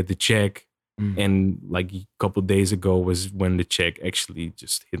know, get the check. And like a couple of days ago was when the check actually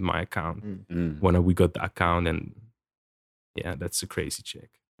just hit my account. When we got the account, and yeah, that's a crazy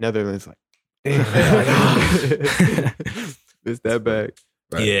check. Netherlands, like, it's that bad.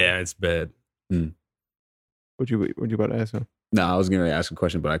 Right. Yeah, it's bad. What you about to ask him? No, I was going to ask a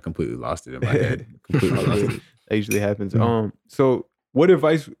question, but I completely lost it in my head. Completely lost it. That usually happens. So what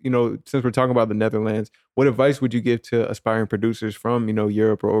advice, you know, since we're talking about the Netherlands, what advice would you give to aspiring producers from, you know,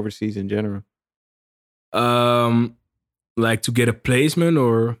 Europe or overseas in general? Like to get a placement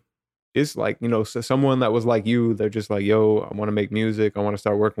or? It's like, you know, so someone that was like you, they're just like, yo, I want to make music. I want to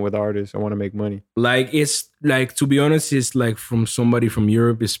start working with artists. I want to make money. Like, it's like, to be honest, it's like from somebody from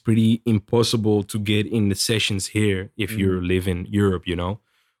Europe, it's pretty impossible to get in the sessions here if you live in Europe, you know?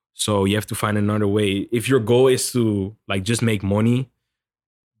 So you have to find another way. If your goal is to like just make money,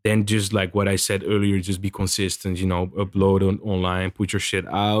 then just like what I said earlier, just be consistent, you know, upload online, put your shit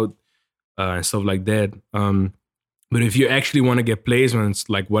out and stuff like that. But if you actually want to get placements,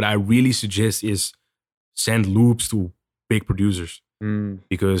 like what I really suggest is send loops to big producers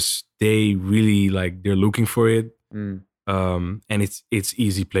because they really like, they're looking for it. And it's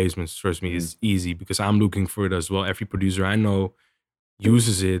easy placements. Trust me, it's easy because I'm looking for it as well. Every producer I know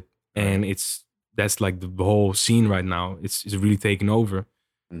uses it, and that's like the whole scene right now. It's really taking over.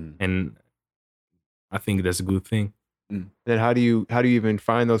 And I think that's a good thing. Then how do you even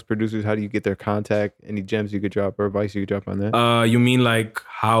find those producers? How do you get their contact? Any gems you could drop or advice you could drop on that? You mean like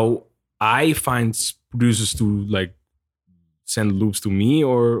how I find producers to like send loops to me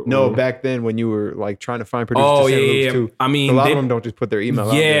or no, back then when you were like trying to find producers to send loops to. I mean, a lot of them don't just put their email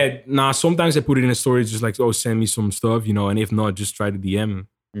out there. Nah, sometimes they put it in a story just like, oh, send me some stuff, you know, and if not, just try to DM.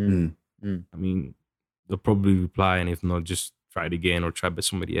 I mean, they'll probably reply, and if not, just try it again or try by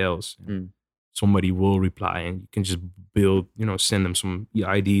somebody else. Mm. Somebody will reply, and you can just build, send them some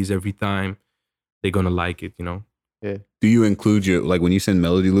IDs every time. They're gonna like it, Do you include your, like when you send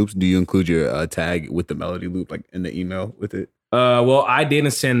melody loops, do you include your tag with the melody loop, like in the email with it? Well, I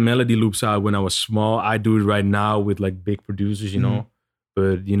didn't send melody loops out when I was small. I do it right now with like big producers,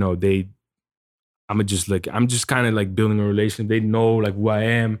 but I'm just kind of like building a relation. They know like who I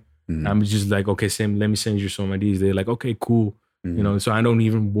am. Mhm. I'm just like, okay, Sam, let me send you some ideas. They're like, okay, cool. Mhm. So I don't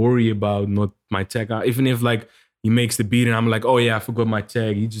even worry about not my tag. Even if like he makes the beat and I'm like, oh yeah, I forgot my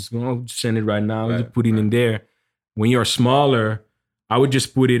tag. You just send it right now. Right, Just put it in there. When you're smaller, I would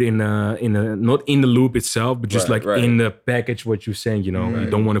just put it in a not in the loop itself, but just Right, like right. in the package what you're saying. You Right.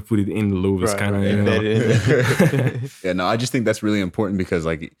 don't want to put it in the loop. It's Right, kind of right. Embedded in there. Yeah, no, I just think that's really important because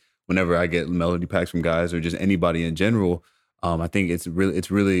like whenever I get melody packs from guys or just anybody in general, I think it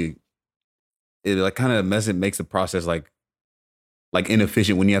like kind of makes the process like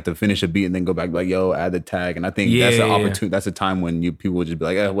inefficient when you have to finish a beat and then go back like, yo, add the tag. And I think that's an Yeah. opportunity. That's a time when people will just be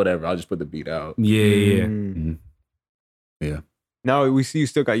like, whatever, I'll just put the beat out. yeah. Mm. Yeah. Now we see you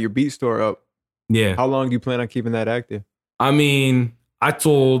still got your beat store up. Yeah. How long do you plan on keeping that active? I mean, I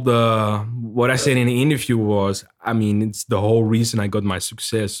told what I said in the interview was, I mean, it's the whole reason I got my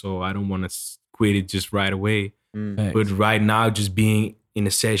success. So I don't want to quit it just right away. Mm. But right now, just being in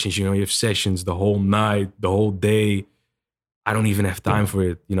the sessions, you have sessions the whole night, the whole day. I don't even have time for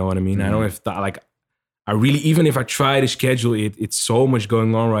it. You know what I mean? I don't have time. Like, I really, even if I try to schedule it, it's so much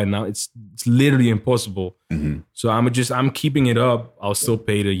going on right now. It's literally impossible. Mhm. So I'm keeping it up. I'll still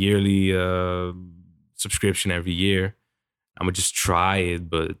pay the yearly subscription every year. I'm gonna just try it,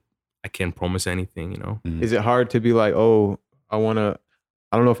 but I can't promise anything. Is it hard to be like, oh, I don't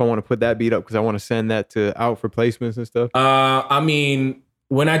know if I want to put that beat up because I want to send that out for placements and stuff? I mean,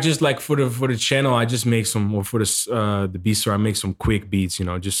 when I just like for the channel, I just make some, or for the beat store, I make some quick beats.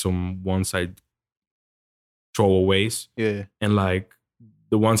 Just some ones I throwaways. Yeah. And like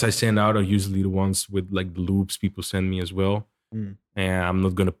the ones I send out are usually the ones with like the loops people send me as well. Mm. And I'm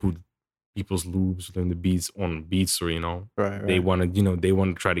not gonna put people's loops and the beats on beats, or Right. they want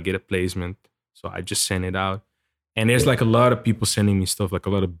to try to get a placement. So I just send it out. And there's like a lot of people sending me stuff, like a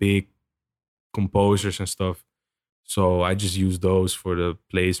lot of big composers and stuff. So I just use those for the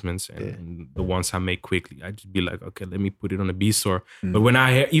placements, and the ones I make quickly, I just be like, okay, let me put it on the beat store. Mm. But when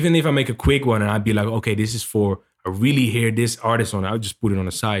even if I make a quick one and I'd be like, okay, this is for, I really hear this artist on it, I'll just put it on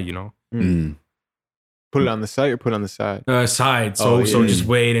the side, Mm. Put it on the site or put it on the side? Side. So Oh, yeah. just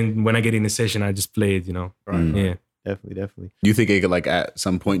wait, and when I get in the session, I just play it, Mm. Yeah. Definitely. Do you think it could like at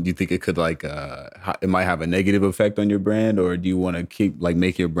some point? Do you think it could like it might have a negative effect on your brand, or do you want to keep like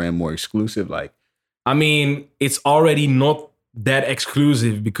make your brand more exclusive? Like, I mean, it's already not that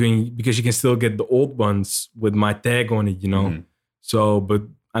exclusive because you can still get the old ones with my tag on it, Mhm. So, but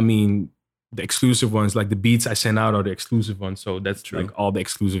I mean, the exclusive ones, like the beats I send out, are the exclusive ones. So that's True. like all the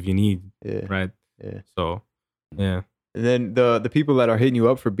exclusive you need, Yeah. right? Yeah. So, yeah, And then the people that are hitting you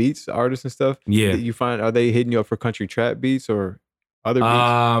up for beats, artists and stuff, yeah. you find, are they hitting you up for country trap beats or other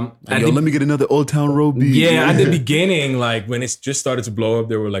beats? At yo, the- let me get another Old Town Road beat. Yeah, at the beginning, like when it's just started to blow up,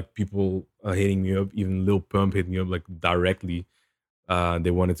 there were like people hitting me up. Even Lil Pump hit me up like directly.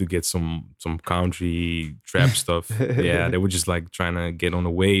 They wanted to get some country trap stuff. Yeah, they were just like trying to get on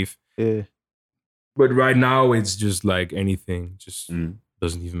a wave. Yeah. But right now, it's just like anything. Just Mm.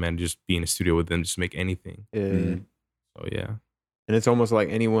 doesn't even matter. Just be in a studio with them. Just make anything. Yeah. Mm. So yeah. And it's almost like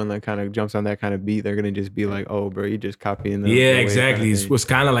anyone that kind of jumps on that kind of beat, they're gonna just be like, "Oh, bro, you just copying the Yeah, the wave exactly. kinda It thing." was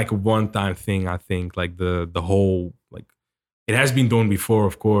kind of like a one-time thing, I think. Like the whole, like, it has been done before,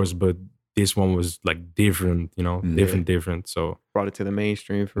 of course, but this one was like different, different. So Brought it to the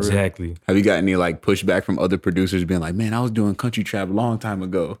mainstream for real. exactly. Have you got any like pushback from other producers being like, man, I was doing country trap a long time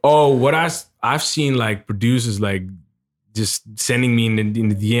ago? Oh, what I've seen like producers like just sending me in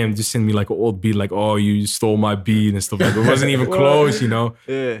the DM, just send me like an old beat, like, oh, you stole my beat and stuff like that. It wasn't even What? close,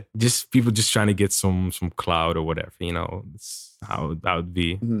 Yeah. Just people just trying to get some clout or whatever, It's how that would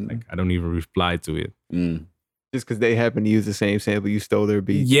be. Mhm. Like I don't even reply to it. Mm. Just because they happen to use the same sample, you stole their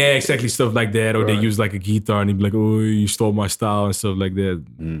beat. Yeah, exactly, stuff like that. Or they Right. use like a guitar and they'd be like, oh, you stole my style and stuff like that.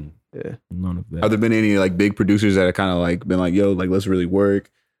 Mm. Yeah. None of that. Have there been any like big producers that are kind of like been like, yo, like let's really work?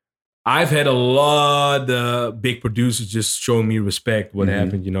 I've had a lot of big producers just show me respect what Mhm.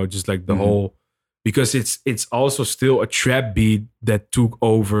 happened, just like the Mhm. whole, because it's also still a trap beat that took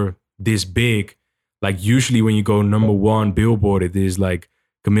over this big. Like usually when you go number one Billboard, it is like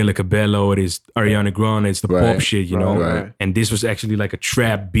Camila Cabello, it is Ariana Grande, it's the Right. pop shit, Right. And this was actually like a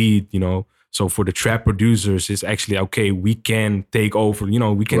trap beat, So for the trap producers, it's actually, okay, we can take over,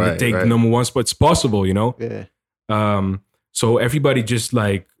 we can Right, take right. the number one spot. It's possible, Yeah. So everybody just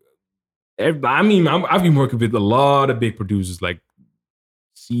like, I mean, I've been working with a lot of big producers like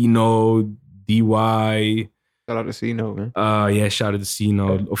Cino, DY. Shout out to C-Note, man. Yeah, shout out to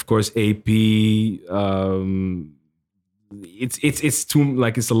Cino. Of course, AP. It's too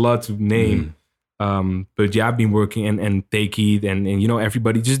like it's a lot to name. But yeah, I've been working and Take It and you know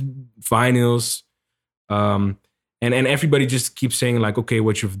everybody just vinyls. And everybody just keeps saying like, okay,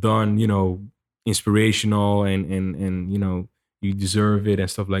 what you've done, you know, inspirational and you know you deserve it and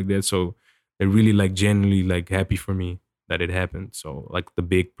stuff like that. So they're really like genuinely like happy for me that it happened. So like the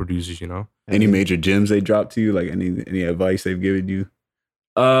big producers, you know. Any major gems they dropped to you? Like any advice they've given you?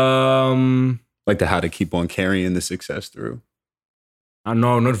 Like how to keep on carrying the success through.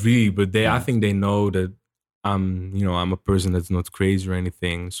 No, not really, but I think they know that I'm a person that's not crazy or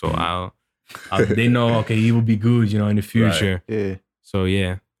anything. So they know, okay, he will be good, you know, in the future. Right. Yeah. So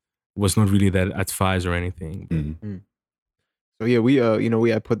yeah, it was not really that advice or anything. So yeah, we we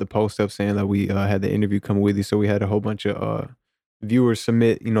had put the post up saying that we had the interview coming with you. So we had a whole bunch of viewers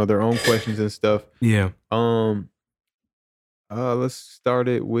submit, their own questions and stuff. Yeah. Let's start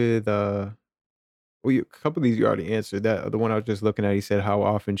it with a couple of these you already answered. That the one I was just looking at, he said, how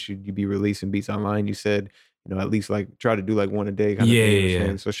often should you be releasing beats online? You said, at least like try to do like one a day kind of thing.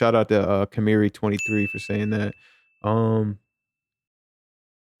 Yeah. So shout out to Kamiri23 for saying that. And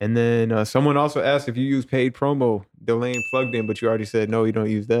then someone also asked if you use paid promo, Delane plugged in, but you already said no, you don't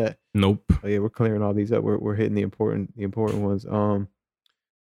use that. Nope. Oh, yeah, we're clearing all these up. We're hitting the important ones. I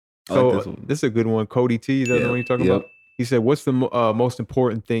like this is a good one. Cody T, is that the one you're talking about? He said, "What's the most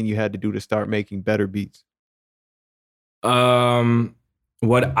important thing you had to do to start making better beats?"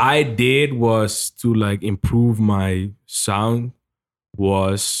 What I did was to like improve my sound.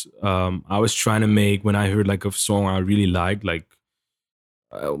 Was I was trying to make, when I heard like a song I really liked, like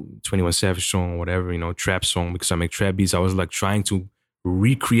 21 Savage song or whatever, trap song, because I make trap beats. I was like trying to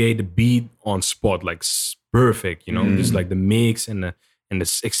recreate the beat on spot, like perfect, just like the mix and the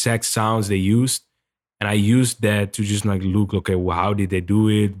exact sounds they used. And I used that to just like look, okay, well, how did they do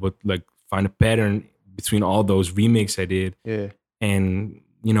it? What, like, find a pattern between all those remixes I did. Yeah. And,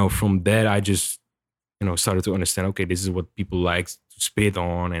 from that, I just, started to understand, okay, this is what people like to spit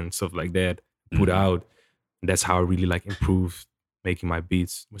on and stuff like that, put out. And that's how I really like improved making my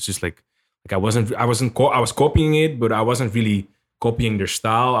beats. It was just like I was copying it, but I wasn't really copying their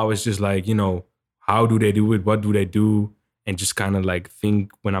style. I was just like, how do they do it? What do they do? And just kind of like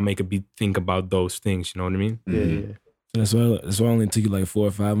think, when I make a beat, think about those things. You know what I mean? Yeah. That's why it only took you like 4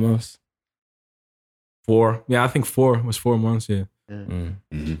 or 5 months. 4? Yeah, I think 4. It was 4 months. Yeah.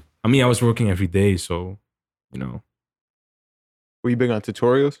 I mean, I was working every day, so Were you big on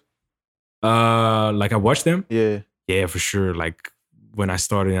tutorials? Like I watched them. Yeah, for sure. Like when I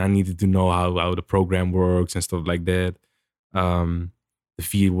started, I needed to know how the program works and stuff like that. What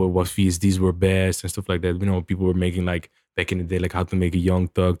VSDs were best and stuff like that. People were making like back in the day, like how to make a Young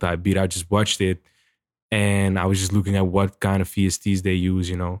Thug type beat. I just watched it, and I was just looking at what kind of VSDs they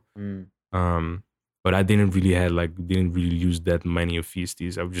use. But I didn't really use that many of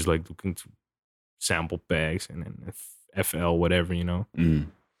VSDs. I was just like looking to sample packs and then FL, whatever. We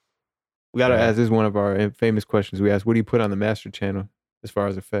gotta ask, this is one of our famous questions. We asked, what do you put on the master channel as far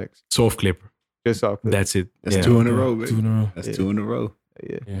as effects? Soft Clipper. Just Soft Clipper. That's it. That's 2 in a row, baby. 2 in a row. That's 2 in a row.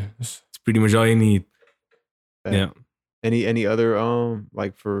 Yeah. It's pretty much all you need. Bad. Yeah. Any other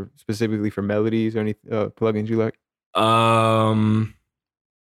like specifically for melodies or any plugins you like?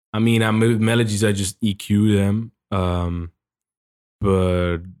 I mean, melodies, I just EQ them.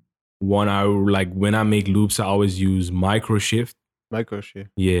 But when I make loops, I always use Microshift. Microshift.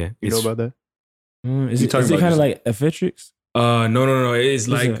 Yeah. You know about that? Is it kind of like Effectrix? No. It's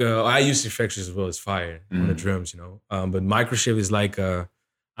like I use Effectrix as well as Fire on the drums, But Microshift is like I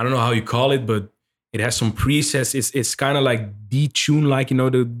don't know how you call it, but it has some presets. It's kind of like detune, like the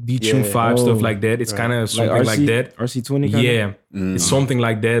detune 5 stuff like that. It's kind of something like that. RC20. Yeah, it's something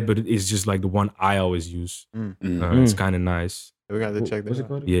like that, but it's just like the one I always use. It's kind of nice. We got to check that. What's it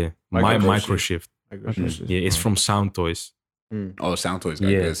called? Yeah, Microshift. Yeah, it's from Sound Toys. Oh, Sound Toys got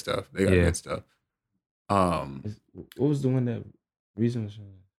good stuff. They got good stuff. What was the one that Reason was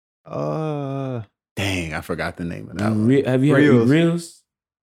showing? Dang, I forgot the name of that one. Have you heard Reels?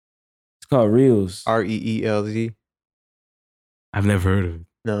 It's called Reels. REELZ. I've never heard of it.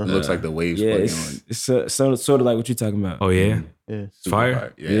 No. It looks like the waves. Yeah, it's sort of like what you're talking about. Oh yeah, Yeah.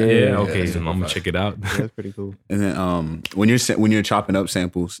 Fire. Yeah. Okay, then I'm gonna check it out. Yeah, that's pretty cool. And then when you're chopping up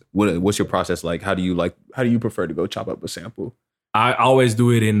samples, what's your process like? How do you prefer to go chop up a sample? I always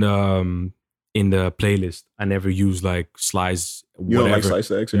do it in the playlist. I never use like slice. You don't like whatever.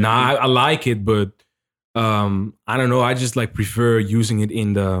 Slice X? Nah, I like it, but I don't know. I just like prefer using it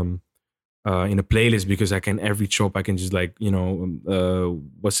in a playlist because I can every chop I can just like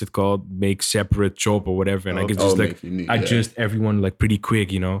what's it called, make separate chop or whatever, and I can just like adjust everyone like pretty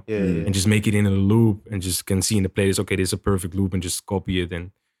quick, and just make it in a loop and just can see in the playlist. Okay, this is a perfect loop, and just copy it,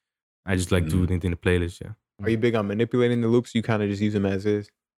 and I just like do it in the playlist. Yeah. Are you big on manipulating the loops? You kind of just use them as is.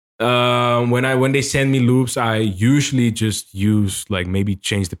 When they send me loops, I usually just use like maybe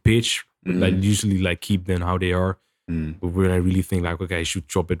change the pitch. I usually like keep them how they are. But when I really think like, okay, I should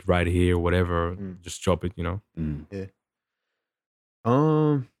chop it right here or whatever, just chop it, Yeah.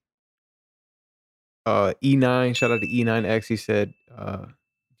 E9, shout out to E9X. He said, do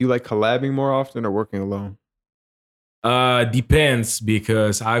you like collabing more often or working alone? Depends,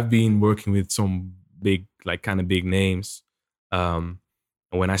 because I've been working with some big, like kind of big names. And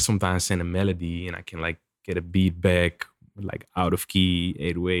when I sometimes send a melody and I can like get a beat back, like out of key,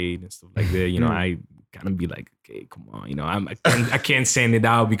 808 and stuff like that, I kind of be like, okay, come on, I can't send it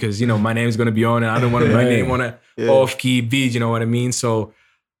out because my name's gonna be on it. I don't want my name on a off key beat. You know what I mean? So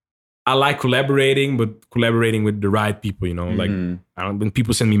I like collaborating, but collaborating with the right people. Like when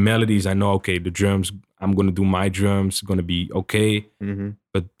people send me melodies, I know okay, the drums, I'm gonna do my drums, gonna be okay.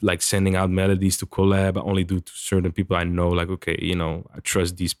 But like sending out melodies to collab, I only do to certain people I know. Like okay, I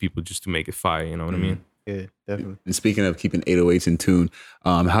trust these people just to make it fire. You know what I mean? Yeah, definitely. And speaking of keeping 808s in tune,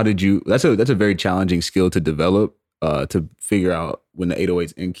 how did you? That's a very challenging skill to develop. To figure out when the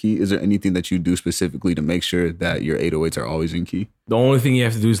 808's in key. Is there anything that you do specifically to make sure that your 808s are always in key? The only thing you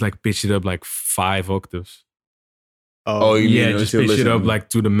have to do is like pitch it up like 5 octaves. Oh, just pitch it up like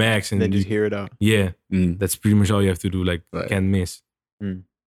to the max, and then just hear it out. Yeah, that's pretty much all you have to do. Like can't miss.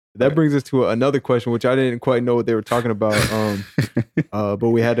 That brings us to another question, which I didn't quite know what they were talking about. But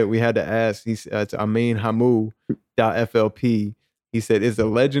we had to ask. He's to Amin Hamu.flp. He said, "Is the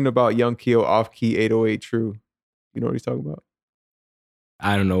legend about Young Keo off key 808 true?" You know what he's talking about?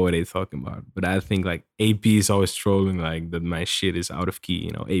 I don't know what they're talking about, but I think like AP is always trolling like that my shit is out of key,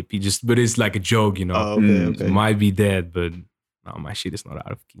 AP but it's like a joke, Oh, okay. It might be that, but no, my shit is not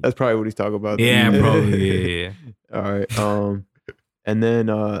out of key. That's probably what he's talking about. Yeah, probably. Yeah. All right. And then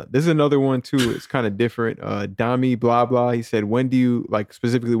this is another one too. It's kind of different. Dami blah blah. He said, when do you like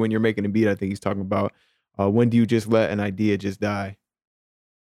specifically when you're making a beat? I think he's talking about when do you just let an idea just die?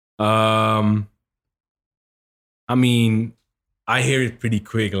 I mean, I hear it pretty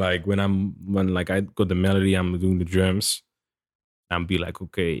quick. Like when I got the melody, I'm doing the drums. I'm be like,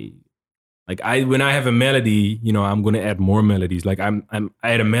 okay, like when I have a melody, I'm gonna add more melodies. Like I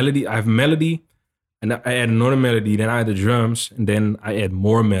add a melody, I have a melody, and I add another melody, then I add the drums, and then I add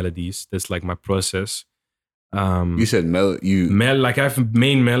more melodies. That's like my process. You said melody. Like I have a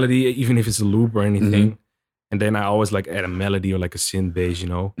main melody, even if it's a loop or anything. And then I always like add a melody or like a synth bass,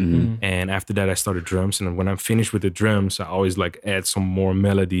 And after that, I started drums. And when I'm finished with the drums, I always like add some more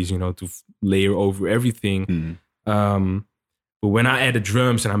melodies, to layer over everything. But when I add the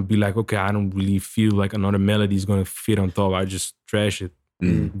drums and I'm be like, okay, I don't really feel like another melody is going to fit on top, I just trash it.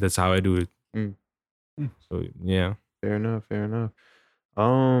 That's how I do it. So, yeah. Fair enough.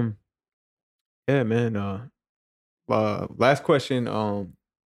 Yeah, man. Last question.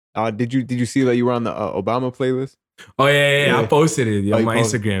 Did you see that you were on the Obama playlist? Oh yeah. I posted it on my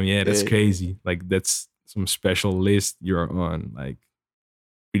Instagram. Yeah, that's crazy. Like that's some special list you're on. Like,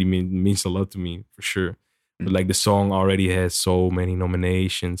 pretty means a lot to me for sure. But like the song already has so many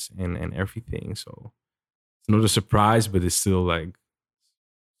nominations and everything. So it's not a surprise, but it's still like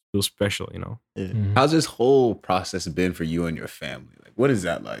still special, Yeah. How's this whole process been for you and your family? Like, what is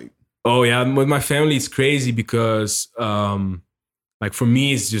that like? Oh yeah, with my family it's crazy because like for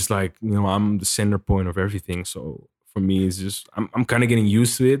me, it's just like, I'm the center point of everything. So for me, it's just, I'm kind of getting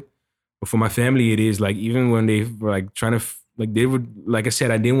used to it. But for my family, it is like, even when they were like trying to, like they would, like I said,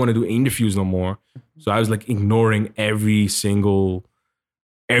 I didn't want to do interviews no more. So I was like ignoring everything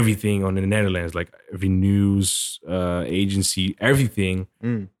on the Netherlands, like every news agency, everything.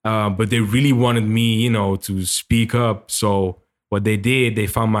 But they really wanted me, to speak up. So what they did, they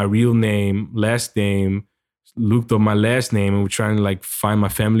found my real name, last name, looked up my last name, and were trying to like find my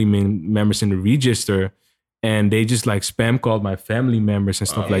family members in the register, and they just like spam called my family members and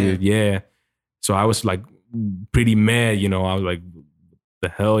stuff like that. Yeah. So I was like pretty mad, I was like, the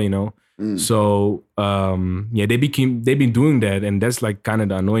hell, So they've been doing that, and that's like kind of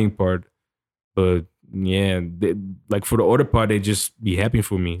the annoying part. But yeah, like for the other part, they just be happy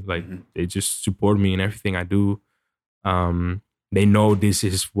for me. Like they just support me in everything I do. They know this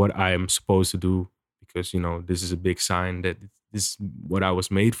is what I am supposed to do, because this is a big sign that this is what I was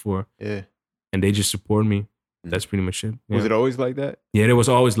made for. Yeah. And they just support me. That's pretty much it. Yeah. Was it always like that? Yeah, it was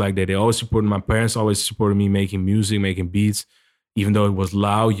always like that. They always supported, my parents always supported me making music, making beats, even though it was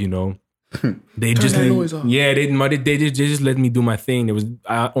loud, you know. They just that noise off. Yeah, they just let me do my thing.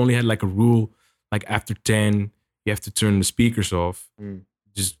 I only had like a rule, like after 10, you have to turn the speakers off.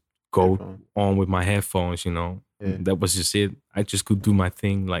 Just go on with my headphones, you know. Yeah. That was just it. I just could do my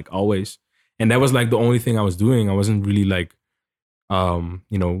thing like always. And that was like the only thing I was doing. I wasn't really like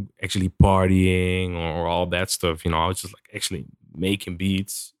you know, actually partying or all that stuff. You know, I was just like actually making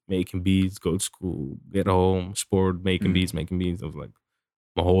beats, go to school, get home, sport, making beats. That was like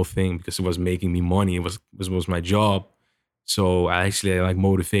my whole thing because it was making me money. It was my job. So I actually had like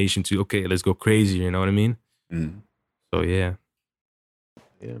motivation to, okay, let's go crazy. You know what I mean? So yeah.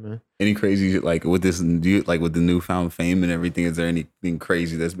 Yeah, man. Any crazy, like with this, like with the newfound fame and everything, is there anything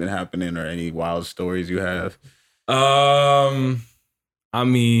crazy that's been happening or any wild stories you have? I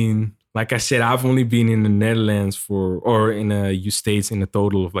mean, like I said, I've only been in the Netherlands or in the States in a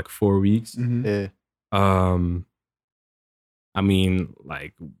total of like 4 weeks. Yeah. I mean,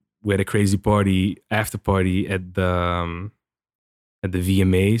 like we had a crazy after party at the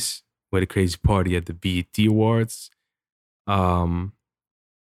VMAs. We had a crazy party at the BET Awards. I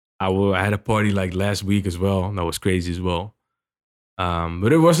had a party like last week as well. That was crazy as well.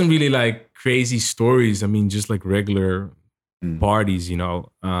 But it wasn't really like crazy stories. I mean, just like regular parties, you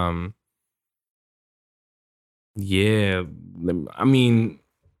know. Yeah. I mean,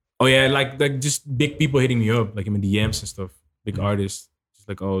 oh yeah, like just big people hitting me up, like in the DMs and stuff. Big artists, just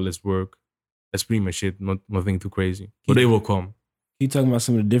like, oh, let's work. That's pretty much it. Nothing too crazy. But they will come. You talking about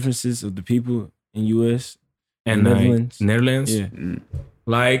some of the differences of the people in US and Netherlands? Netherlands? Yeah.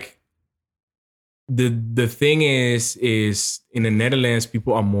 Like the thing is in the Netherlands,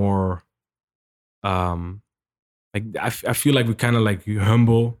 people are more like I feel like we're kind of like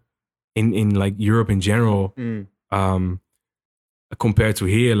humble in like Europe in general. Compared to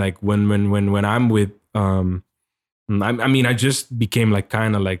here, like when I'm with I mean, I just became like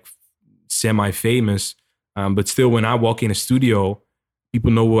kind of like semi-famous, but still when I walk in a studio,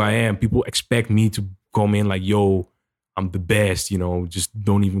 people know who I am. People expect me to come in like, yo, I'm the best, you know, just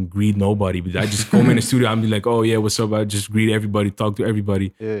don't even greet nobody. But I just come in the studio, I'm be like, oh yeah, what's up? I just greet everybody, talk to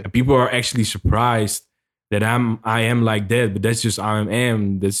everybody. Yeah. And people are actually surprised that I am like that, but that's just how I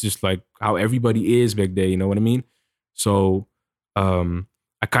am. That's just like how everybody is back there, you know what I mean? So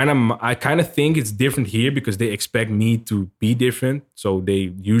I kind of think it's different here because they expect me to be different. So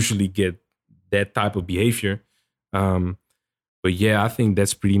they usually get that type of behavior. But yeah, I think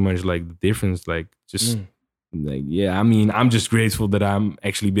that's pretty much like the difference. Like just like, yeah, I mean, I'm just grateful that I'm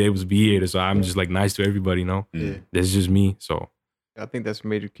actually be able to be here. So I'm just like nice to everybody, you know? Yeah. That's just me. So I think that's a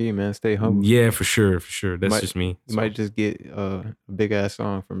major key, man. Stay humble. Yeah, for sure. That's just me. You might just get a big ass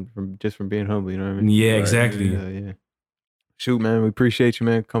song from being humble, you know what I mean? Yeah, exactly. Yeah. Shoot, man, we appreciate you,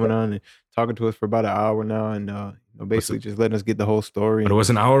 man, coming on and talking to us for about an hour now, and basically just letting us get the whole story. But it was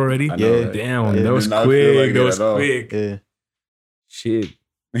an hour already? Yeah. Damn, that was quick. That was quick. Yeah. Shit.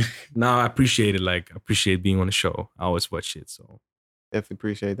 No, I appreciate it. Like, I appreciate being on the show. I always watch it, so. Definitely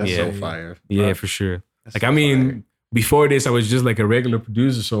appreciate that. That's so fire. Yeah, for sure. Like, I mean, before this, I was just like a regular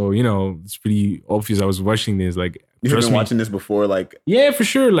producer, so, you know, it's pretty obvious I was watching this. Like, You've been watching this before, like? Yeah, for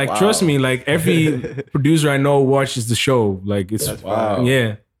sure. Like, trust me, like every producer I know watches the show. Like, it's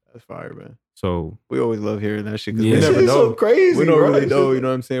yeah. That's fire, man. So we always love hearing that shit because we never know. So crazy. We don't really know. You know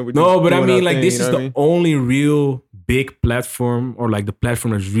what I'm saying? No, but I mean, like, this is the only real big platform, or like the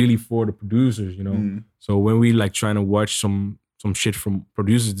platform that's really for the producers. You know. So when we like trying to watch some shit from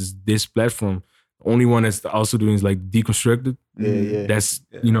producers, this platform. Only one that's also doing is like Deconstructed. Yeah. That's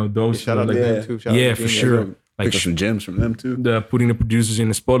you know those. Shout out to them too. Yeah, for sure. Like some gems from them too. Putting the producers in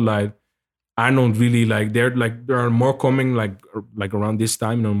the spotlight. I don't really like. There are more coming like around this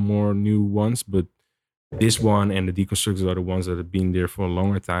time. More new ones, but this one and the Deconstructors are the ones that have been there for a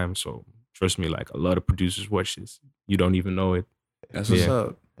longer time. So trust me, like a lot of producers watch this. You don't even know it. That's what's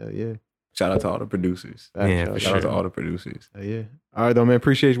up. Yeah. Shout out to all the producers. Shout out to all the producers. Yeah. All right, though, man.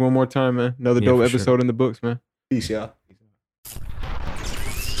 Appreciate you one more time, man. Another dope episode in the books, man. Peace, y'all.